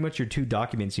 that's pretty much your two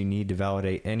documents you need to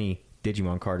validate any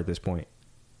Digimon card at this point.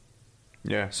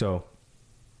 Yeah. So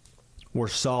we're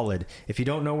solid. If you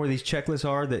don't know where these checklists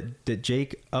are that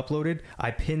Jake uploaded,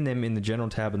 I pinned them in the general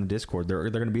tab in the Discord. They're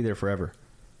going to be there forever.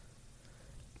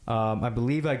 I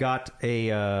believe I got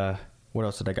a what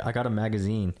else did I got? I got a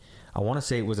magazine. I want to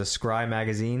say it was a Scry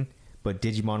magazine, but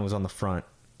Digimon was on the front.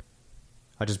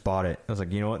 I just bought it. I was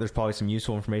like, you know what? There's probably some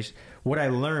useful information. What I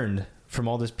learned from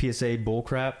all this PSA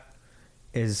bullcrap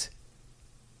is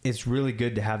it's really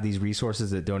good to have these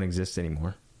resources that don't exist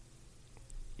anymore.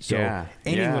 So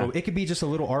little, it could be just a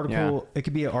little article. Yeah. It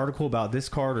could be an article about this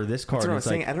card or this card. That's what I was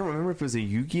saying. I don't remember if it was a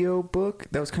Yu-Gi-Oh book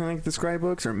that was kind of like the Scry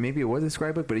books, or maybe it was a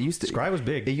Scry book, but it used to. Scry was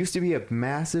big. It used to be a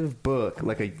massive book,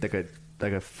 like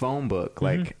a phone book,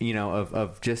 like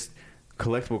of just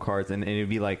collectible cards, and it'd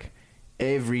be like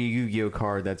every Yu-Gi-Oh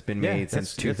card that's been made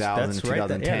since 2000 to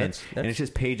 2010, and it's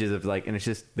just pages of like, and it's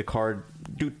just the card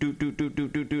do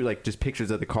like just pictures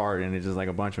of the card, and it's just like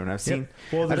a bunch of them. I've seen.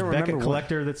 Well, there's Beckett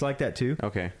Collector that's like that too.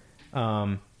 Okay.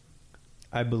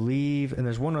 I believe, and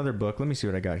there's one other book. Let me see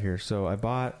what I got here. So I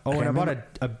bought. Oh, and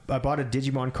I bought a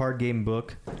Digimon card game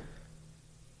book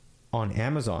on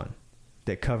Amazon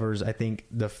that covers, I think,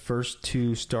 the first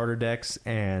two starter decks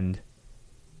and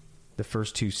the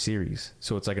first two series.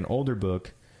 So it's like an older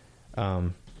book.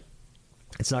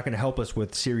 It's not going to help us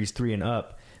with series 3 and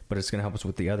up, but it's going to help us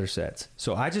with the other sets.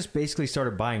 So I just basically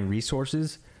started buying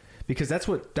resources because that's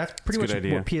pretty much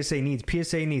what PSA needs.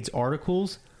 PSA needs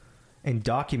articles and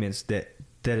documents that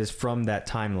is from that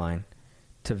timeline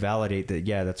to validate that,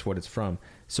 yeah, that's what it's from.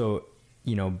 So,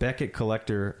 Beckett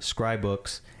Collector,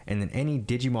 Scrybooks, and then any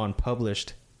Digimon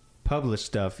published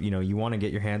stuff, you want to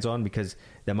get your hands on because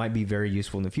that might be very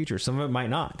useful in the future. Some of it might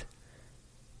not.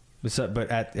 But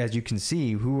as you can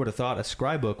see, who would have thought a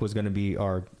Scrybook was going to be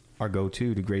our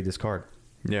go-to to grade this card?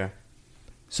 Yeah.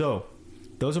 So,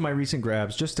 those are my recent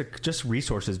grabs. Just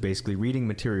resources, basically. Reading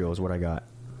material is what I got.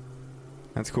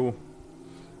 That's cool.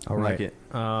 All right. Like it.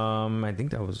 I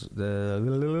think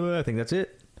I think that's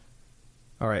it.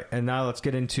 All right, and now let's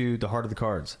get into the heart of the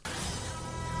cards.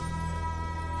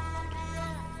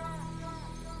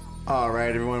 All right,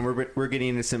 everyone, we're getting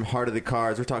into some heart of the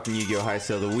cards. We're talking Yu-Gi-Oh! High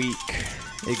Sale of the Week.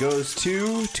 It goes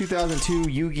to 2002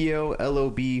 Yu-Gi-Oh!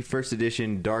 LOB First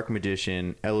Edition Dark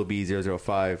Magician LOB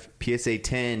 005 PSA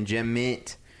 10 Gem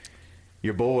Mint.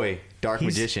 Your boy, Dark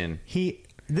Magician.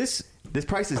 This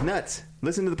price is nuts.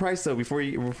 Listen to the price though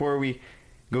before we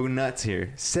go nuts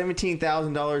here. $17,000,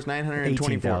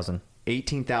 $924.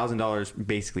 $18,000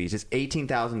 basically. It's just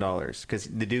 $18,000 because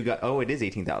the dude got it is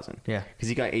 $18,000. Yeah, because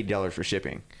he got $80 for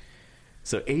shipping.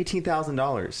 So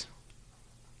 $18,000.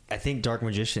 I think Dark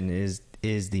Magician is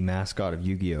the mascot of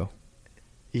Yu-Gi-Oh.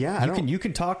 Yeah, you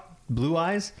can talk Blue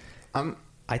Eyes.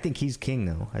 I think he's king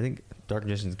though. I think Dark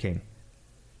Magician's king.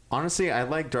 Honestly, I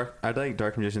like Dark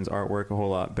Magician's artwork a whole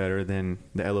lot better than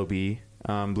the LOB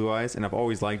Blue Eyes, and I've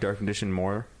always liked Dark Magician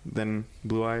more than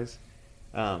Blue Eyes.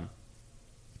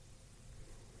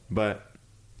 But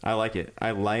I like it.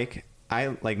 I like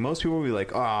most people will be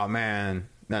like, "Oh man,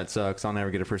 that sucks. I'll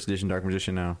never get a first edition Dark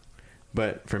Magician now."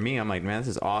 But for me, I'm like, man, this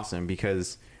is awesome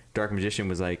because Dark Magician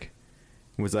was like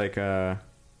what's it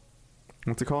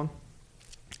called?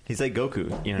 He's like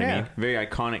Goku, you know what I mean? Very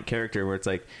iconic character where it's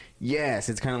like, yes,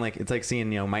 it's kind of like, it's like seeing,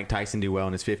 Mike Tyson do well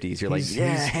in his 50s. You're like,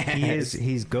 yes.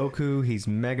 He's Goku, he's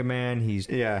Mega Man,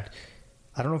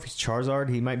 I don't know if he's Charizard,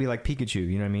 he might be like Pikachu,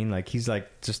 you know what I mean? Like, he's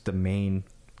like just the main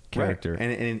character. Right.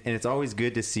 And it's always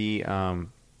good to see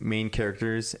main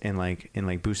characters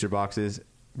in booster boxes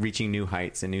reaching new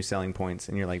heights and new selling points.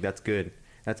 And you're like, that's good.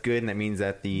 That's good, and that means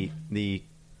that the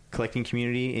collecting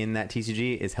community in that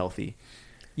TCG is healthy.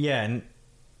 Yeah, and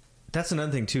that's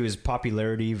another thing too, is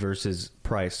popularity versus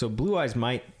price. So Blue Eyes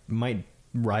might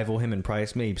rival him in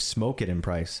price, maybe smoke it in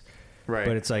price. Right.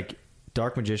 But it's like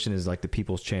Dark Magician is like the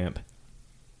people's champ.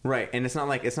 Right. And it's not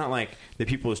like the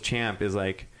people's champ is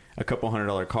like a couple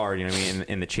 $100 card, you know what I mean,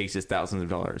 and the chase is thousands of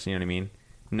dollars, you know what I mean?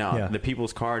 No, the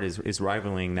people's card is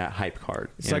rivaling that hype card.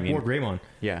 It's like War Greymon.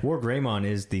 Yeah. War Greymon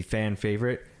is the fan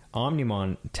favorite.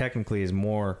 Omnimon technically is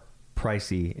more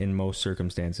pricey in most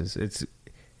circumstances. It's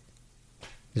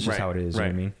just how it is, you know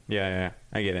what I mean? Yeah,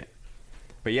 I get it.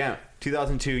 But yeah,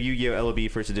 2002 Yu-Gi-Oh!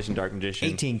 LOB First Edition Dark Magician.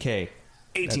 $18K.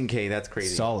 That's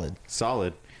crazy. Solid.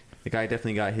 The guy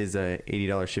definitely got his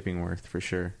 $80 shipping worth for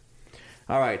sure.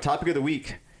 All right, topic of the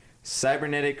week.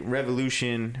 Cybernetic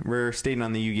Revolution. We're staying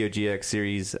on the Yu-Gi-Oh! GX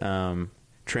series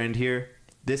trend here.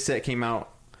 This set came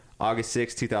out August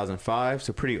 6, 2005.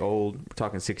 So pretty old. We're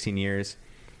talking 16 years.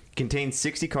 Contains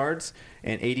 60 cards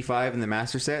and 85 in the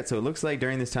master set. So it looks like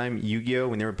during this time, Yu-Gi-Oh,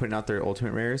 when they were putting out their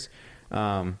Ultimate Rares,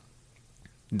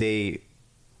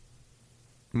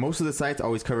 most of the sites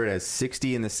always cover it as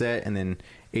 60 in the set and then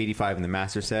 85 in the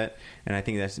master set. And I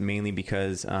think that's mainly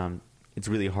because it's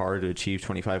really hard to achieve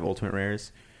 25 Ultimate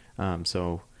Rares.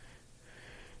 So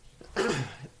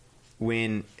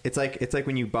when it's like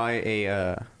when you buy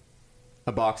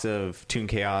a box of Toon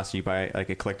Chaos, you buy like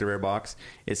a collector rare box,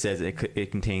 it says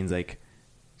it contains like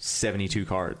 72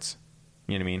 cards.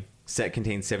 You know what I mean? Set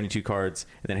contains 72 cards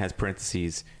and then has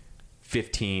parentheses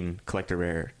 15 collector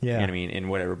rare. Yeah. You know what I mean? And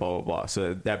whatever, blah, blah, blah.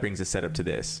 So that brings the setup to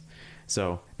this.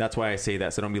 So that's why I say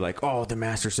that. So don't be like, oh, the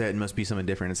master set must be something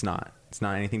different. It's not. It's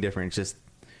not anything different. It's just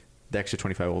the extra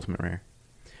 25 Ultimate Rare.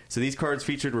 So these cards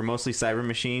featured were mostly Cyber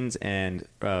Machines and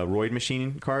Roid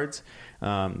Machine cards.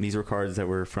 These were cards that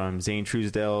were from Zane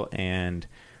Truesdale and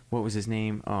what was his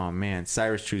name? Oh, man.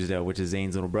 Cyrus Truesdale, which is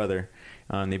Zane's little brother.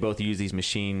 They both use these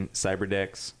machine cyber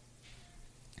decks.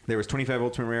 There was 25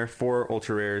 Ultimate Rare, 4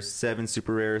 Ultra Rares, 7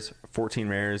 Super Rares, 14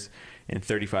 Rares, and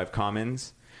 35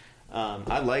 Commons.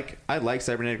 I like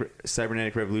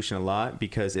Cybernetic Revolution a lot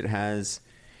because it has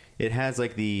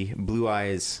like the Blue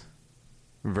Eyes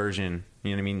version.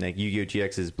 You know what I mean? Like Yu-Gi-Oh!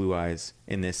 GX's Blue Eyes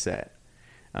in this set,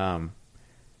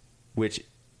 which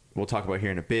we'll talk about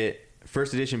here in a bit.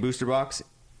 First edition booster box,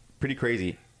 pretty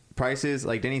crazy. Prices,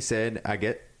 like Denny said,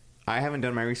 I haven't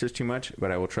done my research too much,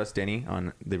 but I will trust Denny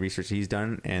on the research he's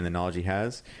done and the knowledge he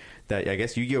has. That I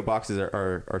guess Yu-Gi-Oh! Boxes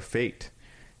are faked.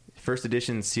 First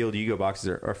edition sealed Yu-Gi-Oh! Boxes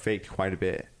are faked quite a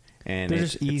bit. And they're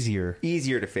just easier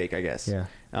to fake, I guess. Yeah.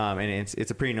 And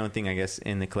it's a pretty known thing, I guess,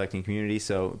 in the collecting community.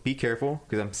 So be careful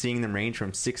because I'm seeing them range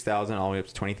from 6,000 all the way up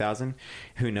to 20,000.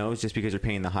 Who knows? Just because you're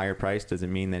paying the higher price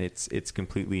doesn't mean that it's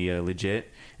completely legit.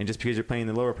 And just because you're paying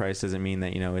the lower price doesn't mean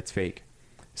that it's fake.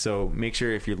 So make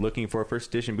sure if you're looking for a first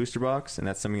edition booster box and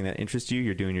that's something that interests you,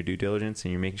 you're doing your due diligence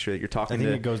and you're making sure that you're talking. I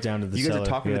think it goes down to the you guys seller. are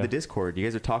talking to the Discord. You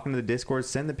guys are talking to the Discord.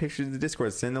 Send the pictures to the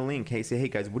Discord. Send the link. Hey, say, hey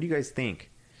guys, what do you guys think?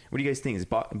 What do you guys think? Does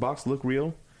box look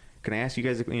real? Can I ask you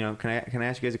guys? Can I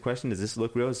ask you guys a question? Does this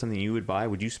look real? Is it something you would buy?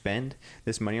 Would you spend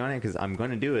this money on it? Because I'm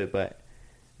going to do it, but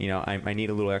I need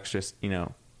a little extra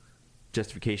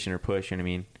justification or push. You know what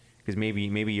I mean? Because maybe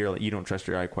you don't trust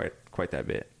your eye quite that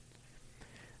bit.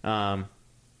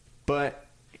 But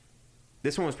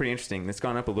this one was pretty interesting. It's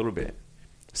gone up a little bit.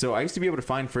 So I used to be able to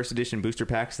find first edition booster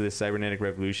packs of this Cybernetic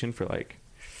Revolution for like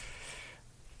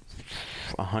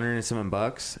 $100 and some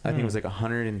bucks. I think it was like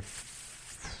 $130.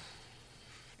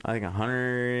 I want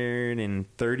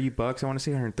to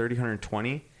say 130,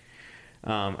 120.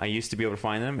 I used to be able to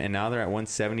find them, and now they're at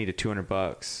 $170 to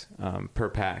 $200 per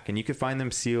pack. And you can find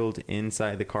them sealed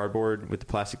inside the cardboard with the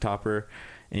plastic topper,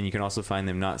 and you can also find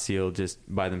them not sealed, just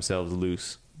by themselves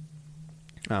loose.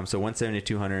 So 170 to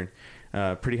 200,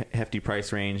 pretty hefty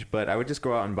price range. But I would just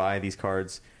go out and buy these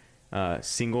cards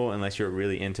single unless you're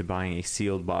really into buying a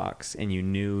sealed box and you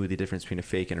knew the difference between a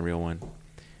fake and a real one.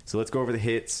 So let's go over the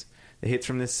hits. The hits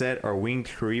from this set are Winged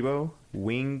Karibo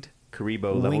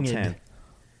level 10.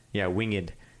 Yeah,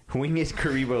 Winged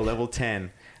Karibo level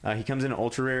 10. He comes in an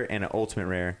ultra rare and an ultimate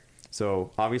rare.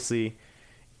 So obviously,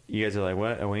 you guys are like,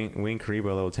 what? A Winged Karibo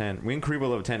level 10? Winged Karibo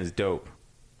level 10 is dope.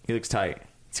 He looks tight.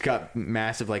 He's got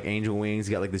massive like angel wings.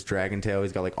 He's got like this dragon tail.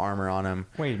 He's got like armor on him.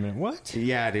 Wait a minute, what?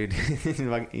 Yeah, dude.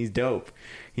 He's dope.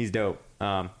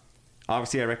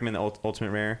 Obviously, I recommend the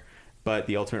ultimate rare, but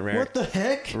the ultimate rare. What the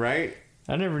heck? Right?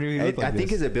 I never knew he looked like I think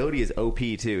his ability is OP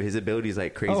too. His ability is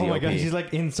like crazy. Oh my OP. gosh, he's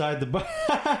like inside the box.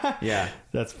 Yeah,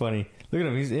 that's funny. Look at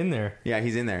him, he's in there. Yeah,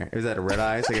 he's in there. Is that a red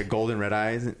eyes, like a golden red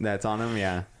eyes that's on him?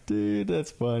 Yeah, dude,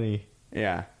 that's funny.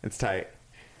 Yeah, it's tight.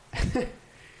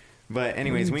 But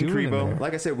anyways, Winged Karibo,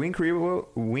 like I said, Winged Karibo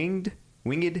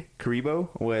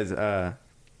was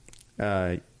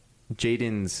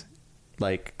Jaden's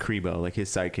like Karibo, like his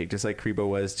sidekick, just like Karibo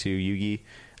was to Yugi.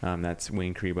 That's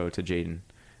Winged Karibo to Jaden.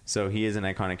 So he is an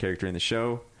iconic character in the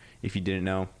show, if you didn't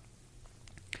know.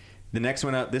 The next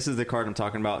one up, this is the card I'm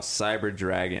talking about, Cyber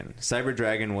Dragon. Cyber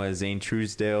Dragon was Zane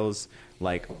Truesdale's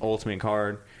like ultimate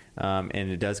card, and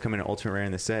it does come in an ultimate rare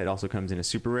in the set. It also comes in a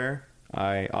super rare.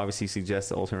 I obviously suggest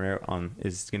the ultimate rare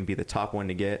is going to be the top one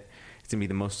to get. It's going to be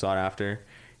the most sought after,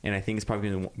 and I think it's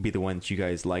probably going to be the one that you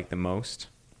guys like the most.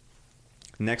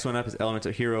 Next one up is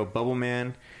Elemental Hero Bubble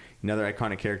Man, another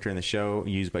iconic character in the show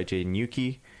used by Jaden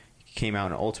Yuki. Came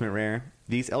out in ultimate rare.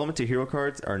 These Elemental Hero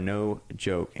cards are no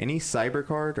joke. Any cyber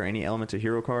card or any Elemental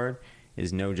Hero card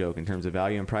is no joke in terms of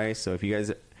value and price. So if you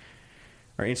guys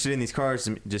are interested in these cards,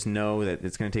 just know that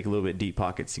it's going to take a little bit deep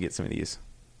pockets to get some of these.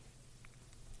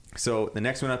 So the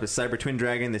next one up is Cyber Twin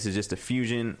Dragon. This is just a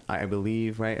fusion, I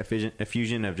believe, right? A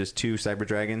fusion of just 2 Cyber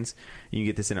Dragons. You can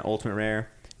get this in an Ultimate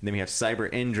Rare. And then we have Cyber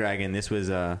End Dragon. This was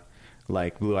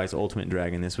like Blue Eyes Ultimate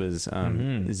Dragon. This was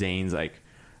Zane's like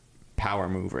power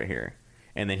move right here.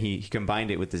 And then he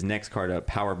combined it with his next card up,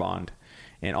 Power Bond.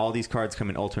 And all these cards come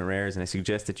in Ultimate Rares, and I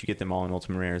suggest that you get them all in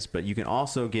Ultimate Rares. But you can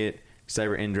also get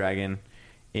Cyber End Dragon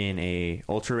in a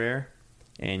Ultra Rare,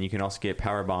 and you can also get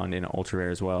Power Bond in an Ultra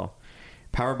Rare as well.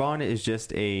 Power Bond is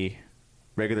just a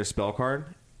regular spell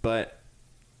card, but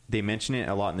they mention it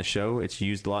a lot in the show. It's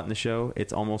used a lot in the show.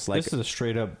 It's almost like... This is a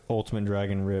straight-up Ultimate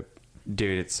Dragon rip.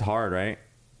 Dude, it's hard, right?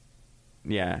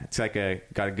 Yeah, it's like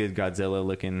got a good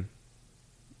Godzilla-looking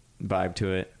vibe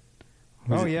to it.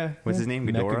 What's his name?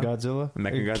 Ghidorah? Mechagodzilla?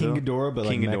 Mechagodzilla? King Ghidorah, but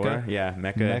King like Ghidorah. Mecha. Yeah,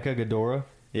 Mecha Ghidorah.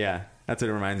 Yeah, that's what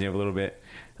it reminds me of a little bit.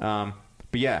 But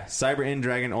yeah, Cyber End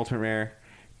Dragon Ultimate Rare.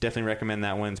 Definitely recommend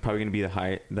that one. It's probably going to be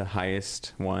the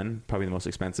highest one, probably the most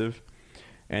expensive.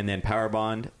 And then Power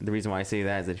Bond. The reason why I say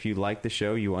that is that if you like the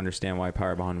show, you understand why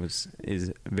Power Bond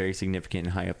is very significant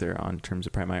and high up there on terms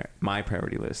of my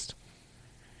priority list.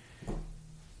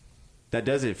 That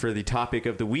does it for the topic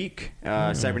of the week.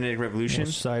 Cybernetic Revolution.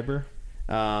 Cyber.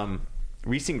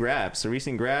 Recent grabs. So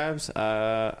recent grabs.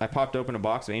 I popped open a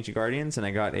box of Ancient Guardians and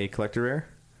I got a collector rare.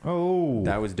 Oh,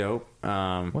 that was dope.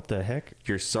 What the heck?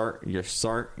 Your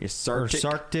Sarctic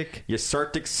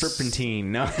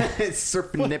Serpentine. No, it's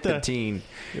Serpentine.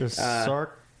 Your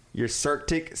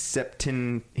Sarctic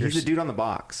Septin. He's the dude on the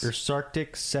box. Your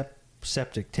Sarctic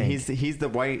Septic Tank. He's the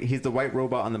white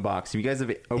robot on the box. If you guys have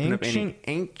opened up any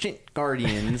Ancient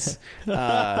Guardians, you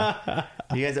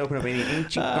guys open up any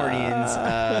Ancient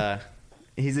Guardians,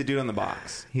 he's the dude on the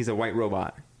box. He's a white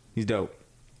robot. He's dope.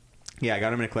 Yeah, I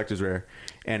got him in a collector's rare,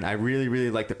 and I really,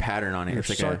 really like the pattern on it. It's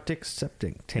like Sarctic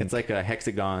Septic Tank. It's like a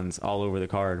hexagons all over the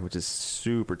card, which is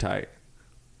super tight.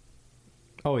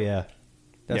 Oh yeah,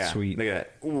 that's sweet. Look at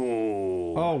that.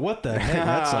 Ooh. Oh, what the heck?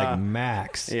 That's like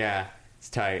max. Yeah, it's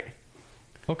tight.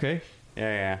 Okay.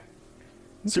 Yeah.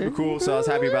 Super cool. So I was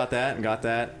happy about that and got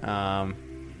that.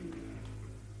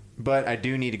 But I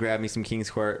do need to grab me some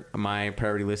King's Court. My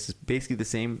priority list is basically the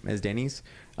same as Denny's.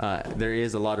 There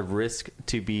is a lot of risk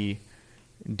to be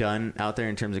done out there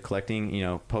in terms of collecting,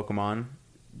 Pokemon.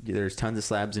 There's tons of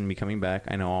slabs going to be coming back.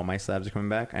 I know all my slabs are coming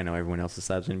back. I know everyone else's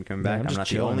slabs are going to be coming back. I'm not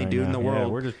the only dude in the world. Yeah,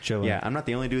 we're just chilling. Yeah, I'm not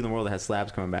the only dude in the world that has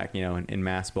slabs coming back, in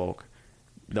mass bulk.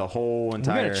 The whole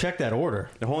entire... We got to check that order.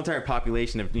 The whole entire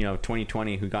population of,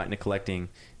 2020 who got into collecting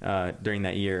during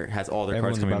that year has all their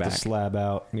cards coming back. Everyone's about to slab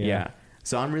out. Yeah.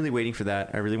 So I'm really waiting for that.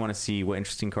 I really want to see what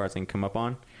interesting cards I can come up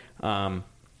on.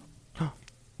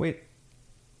 Wait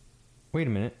a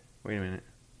minute. Wait a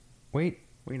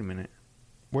minute.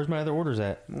 Where's my other orders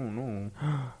at? Oh, no.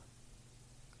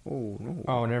 Oh, no.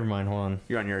 Oh, never mind. Hold on.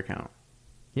 You're on your account.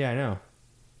 Yeah, I know.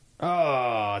 Oh,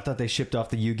 I thought they shipped off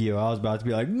the Yu-Gi-Oh! I was about to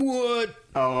be like, what?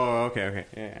 Oh, okay.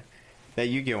 Yeah. That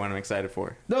Yu-Gi-Oh! One I'm excited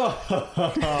for. No.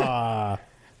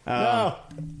 No.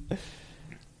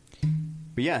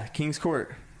 But yeah, King's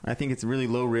Court. I think it's really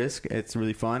low risk. It's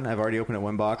really fun. I've already opened up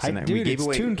one box. Dude, we gave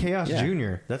away Toon Chaos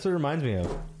Jr. That's what it reminds me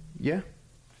of. Yeah.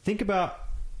 Think about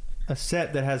a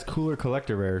set that has cooler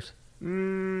collector rares.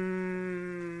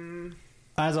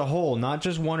 As a whole, not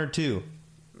just one or two.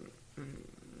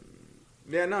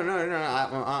 Yeah, no.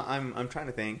 I'm trying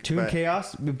to think. Toon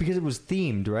Chaos, because it was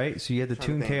themed, right? So you had the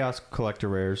Toon Chaos collector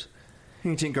rares.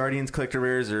 Ancient Guardians collector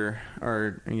rares are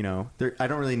I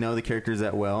don't really know the characters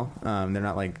that well. They're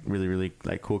not like really, really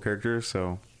like cool characters,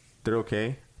 so they're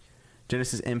okay.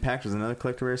 Genesis Impact was another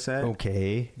collector rare set.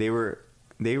 Okay. They were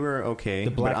okay.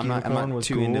 The Black but I'm not was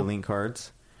too cool. into Link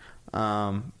cards.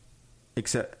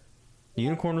 Except the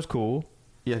Unicorn was cool.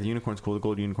 Yeah, the Unicorn's cool. The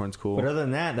Gold Unicorn's cool. But other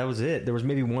than that, that was it. There was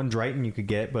maybe one Driton you could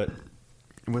get, but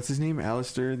what's his name?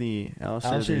 Alistair,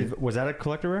 was that a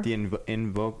collector rare? The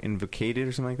Invocated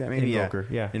or something like that, maybe? Invoker,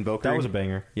 yeah. Invoker. That was a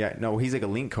banger. Yeah, no, he's like a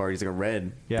Link card. He's like a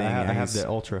red thing. I have the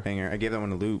Ultra. Banger. I gave that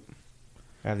one a loop.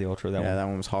 I have the Ultra, that one. Yeah, that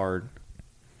one was hard.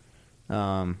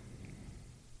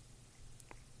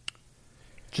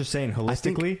 Just saying,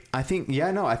 holistically? I think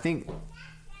you're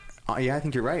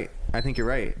right. I think you're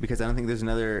right, because I don't think there's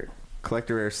another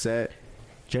collector rare set.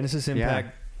 Genesis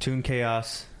Impact, Toon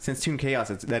Chaos. Since Toon Chaos,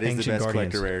 that is the best Guardians.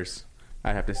 collector rares,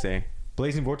 I'd have to say.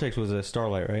 Blazing Vortex was a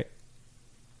Starlight, right?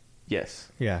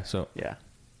 Yes. Yeah, so. Yeah.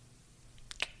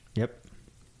 Yep.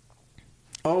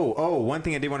 Oh, one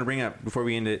thing I did want to bring up before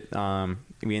we end it,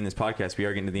 we end this podcast. We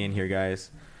are getting to the end here, guys.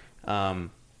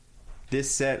 This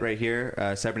set right here,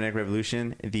 Cybernetic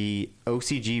Revolution, the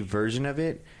OCG version of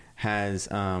it has,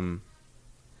 I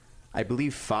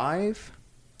believe, 5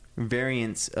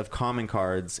 variants of common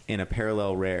cards in a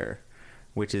parallel rare.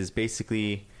 which is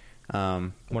basically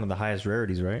one of the highest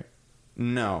rarities, right?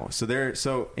 No.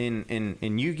 So in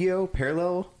Yu-Gi-Oh!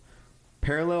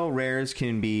 Parallel rares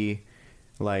can be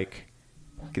like,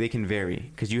 they can vary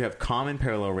because you have common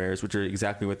parallel rares, which are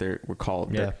exactly what we're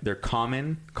called. Yeah. They're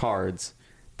common cards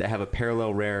that have a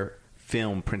parallel rare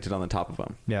film printed on the top of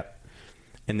them. Yeah.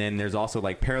 And then there's also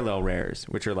like parallel rares,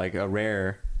 which are like a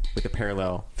rare with a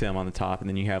parallel film on the top. And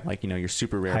then you have like, your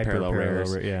super rare parallel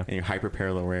rares and your hyper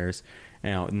parallel rares.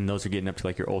 And those are getting up to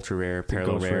like your ultra rare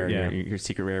parallel rare, your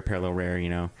secret rare parallel rare,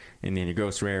 and then your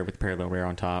ghost rare with the parallel rare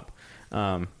on top.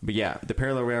 But yeah, the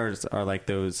parallel rares are like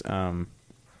those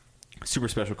super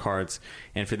special cards.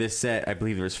 And for this set, I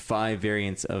believe there's 5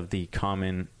 variants of the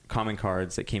common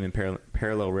cards that came in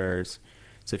parallel rares.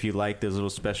 So if you like those little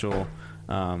special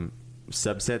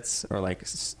subsets or like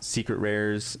secret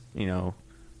rares,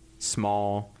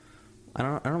 small, I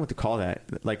don't know what to call that.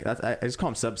 Like I just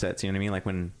call them subsets. You know what I mean? Like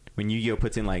when Yu-Gi-Oh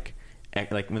puts in like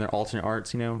when they're alternate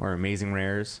arts, or amazing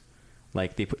rares,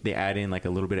 like they add in like a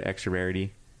little bit of extra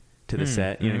rarity to the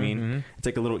set. You know what I mean? Mm-hmm. It's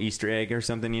like a little Easter egg or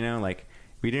something. Like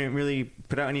we didn't really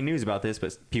put out any news about this,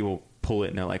 but people pull it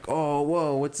and they're like, "Oh,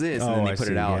 whoa, what's this?" And then they put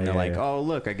it out and they're like, "Oh,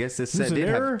 look, I guess this set did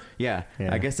have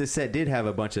I guess this set did have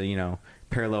a bunch of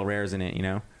parallel rares in it."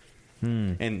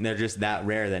 And they're just that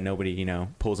rare that nobody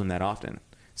pulls them that often.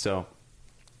 So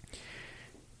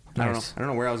nice. I don't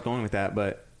know where I was going with that,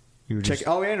 but just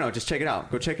check it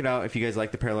out. Go check it out if you guys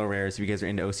like the parallel rares. If you guys are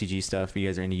into OCG stuff, if you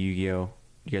guys are into Yu-Gi-Oh,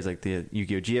 you guys like the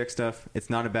Yu-Gi-Oh GX stuff. It's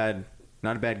not a bad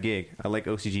gig. I like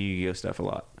OCG Yu-Gi-Oh stuff a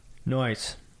lot.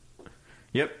 Nice.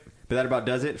 Yep. But that about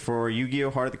does it for Yu-Gi-Oh!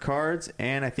 Heart of the Cards,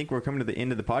 and I think we're coming to the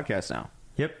end of the podcast now.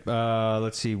 Yep.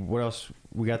 Let's see. What else?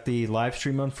 We got the live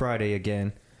stream on Friday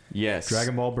again. Yes.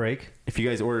 Dragon Ball Break. If you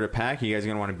guys ordered a pack, you guys are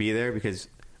going to want to be there because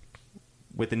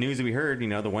with the news that we heard, the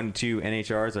 1 to 2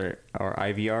 NHRs are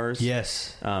IVRs.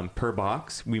 Yes. Per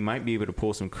box, we might be able to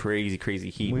pull some crazy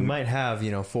heat. We might have,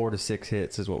 4 to 6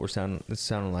 hits is what it's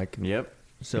sounding like. Yep.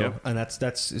 So and that's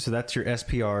your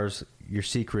SPRs, your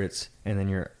secrets, and then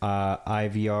your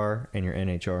IVR and your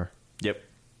NHR. Yep.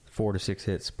 4 to 6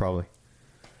 hits probably.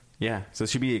 Yeah. So it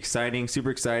should be exciting, super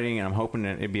exciting, and I'm hoping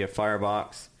that it'd be a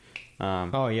firebox.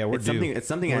 We're due. It's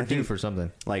something we're due for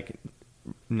something. Like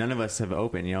none of us have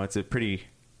opened. It's a pretty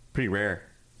rare.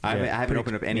 I haven't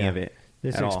opened up any of it.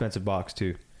 It's an expensive box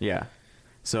too. Yeah.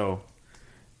 So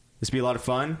this will be a lot of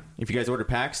fun. If you guys order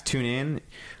packs, tune in.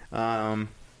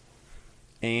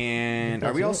 And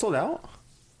are we all sold out?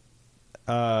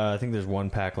 I think there's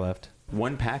 1 pack left.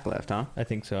 1 pack left, huh? I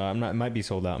think so. It might be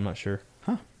sold out. I'm not sure.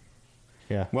 Huh.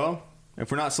 Yeah. Well,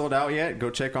 if we're not sold out yet, go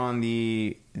check on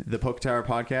the PokeTower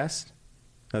Podcast.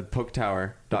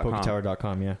 PokeTower.com.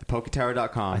 PokeTower.com, yeah.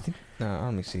 PokeTower.com. I think.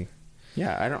 Let me see.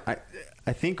 Yeah,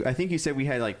 I think you said we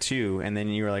had like 2, and then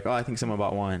you were like, "Oh, I think someone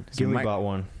bought 1." So Gilly bought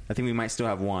 1. I think we might still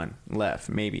have 1 left,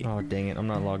 maybe. Oh dang it! I'm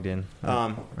not logged in.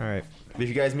 All right. If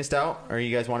you guys missed out or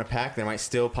you guys want a pack, there might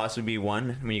still possibly be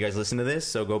 1 when you guys listen to this.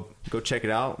 So go check it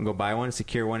out and go buy 1,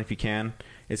 secure 1 if you can.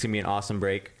 It's gonna be an awesome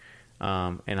break,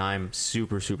 and I'm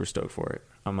super stoked for it.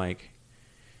 I'm like,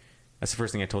 that's the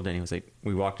first thing I told Danny. Was like,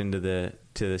 we walked into the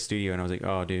studio and I was like,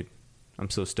 "Oh, dude, I'm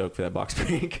so stoked for that box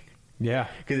break." Yeah,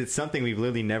 because it's something we've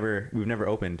literally never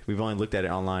opened. We've only looked at it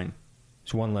online.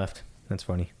 There's 1 left. That's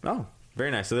funny. Oh,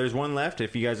 very nice. So there's 1 left.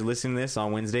 If you guys are listening to this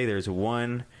on Wednesday, there's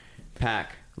 1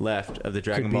 pack left of the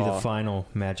Dragon Ball. Could be the final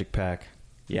magic pack.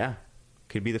 Yeah,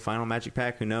 could be the final magic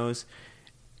pack. Who knows?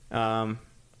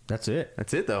 That's it.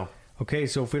 That's it, though. Okay,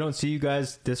 so if we don't see you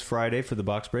guys this Friday for the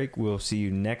box break, we'll see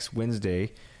you next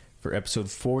Wednesday for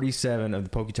episode 47 of the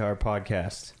PokeTower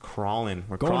Podcast.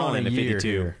 We're crawling to 52.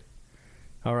 Here.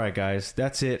 All right, guys.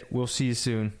 That's it. We'll see you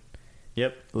soon.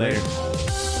 Yep. Later.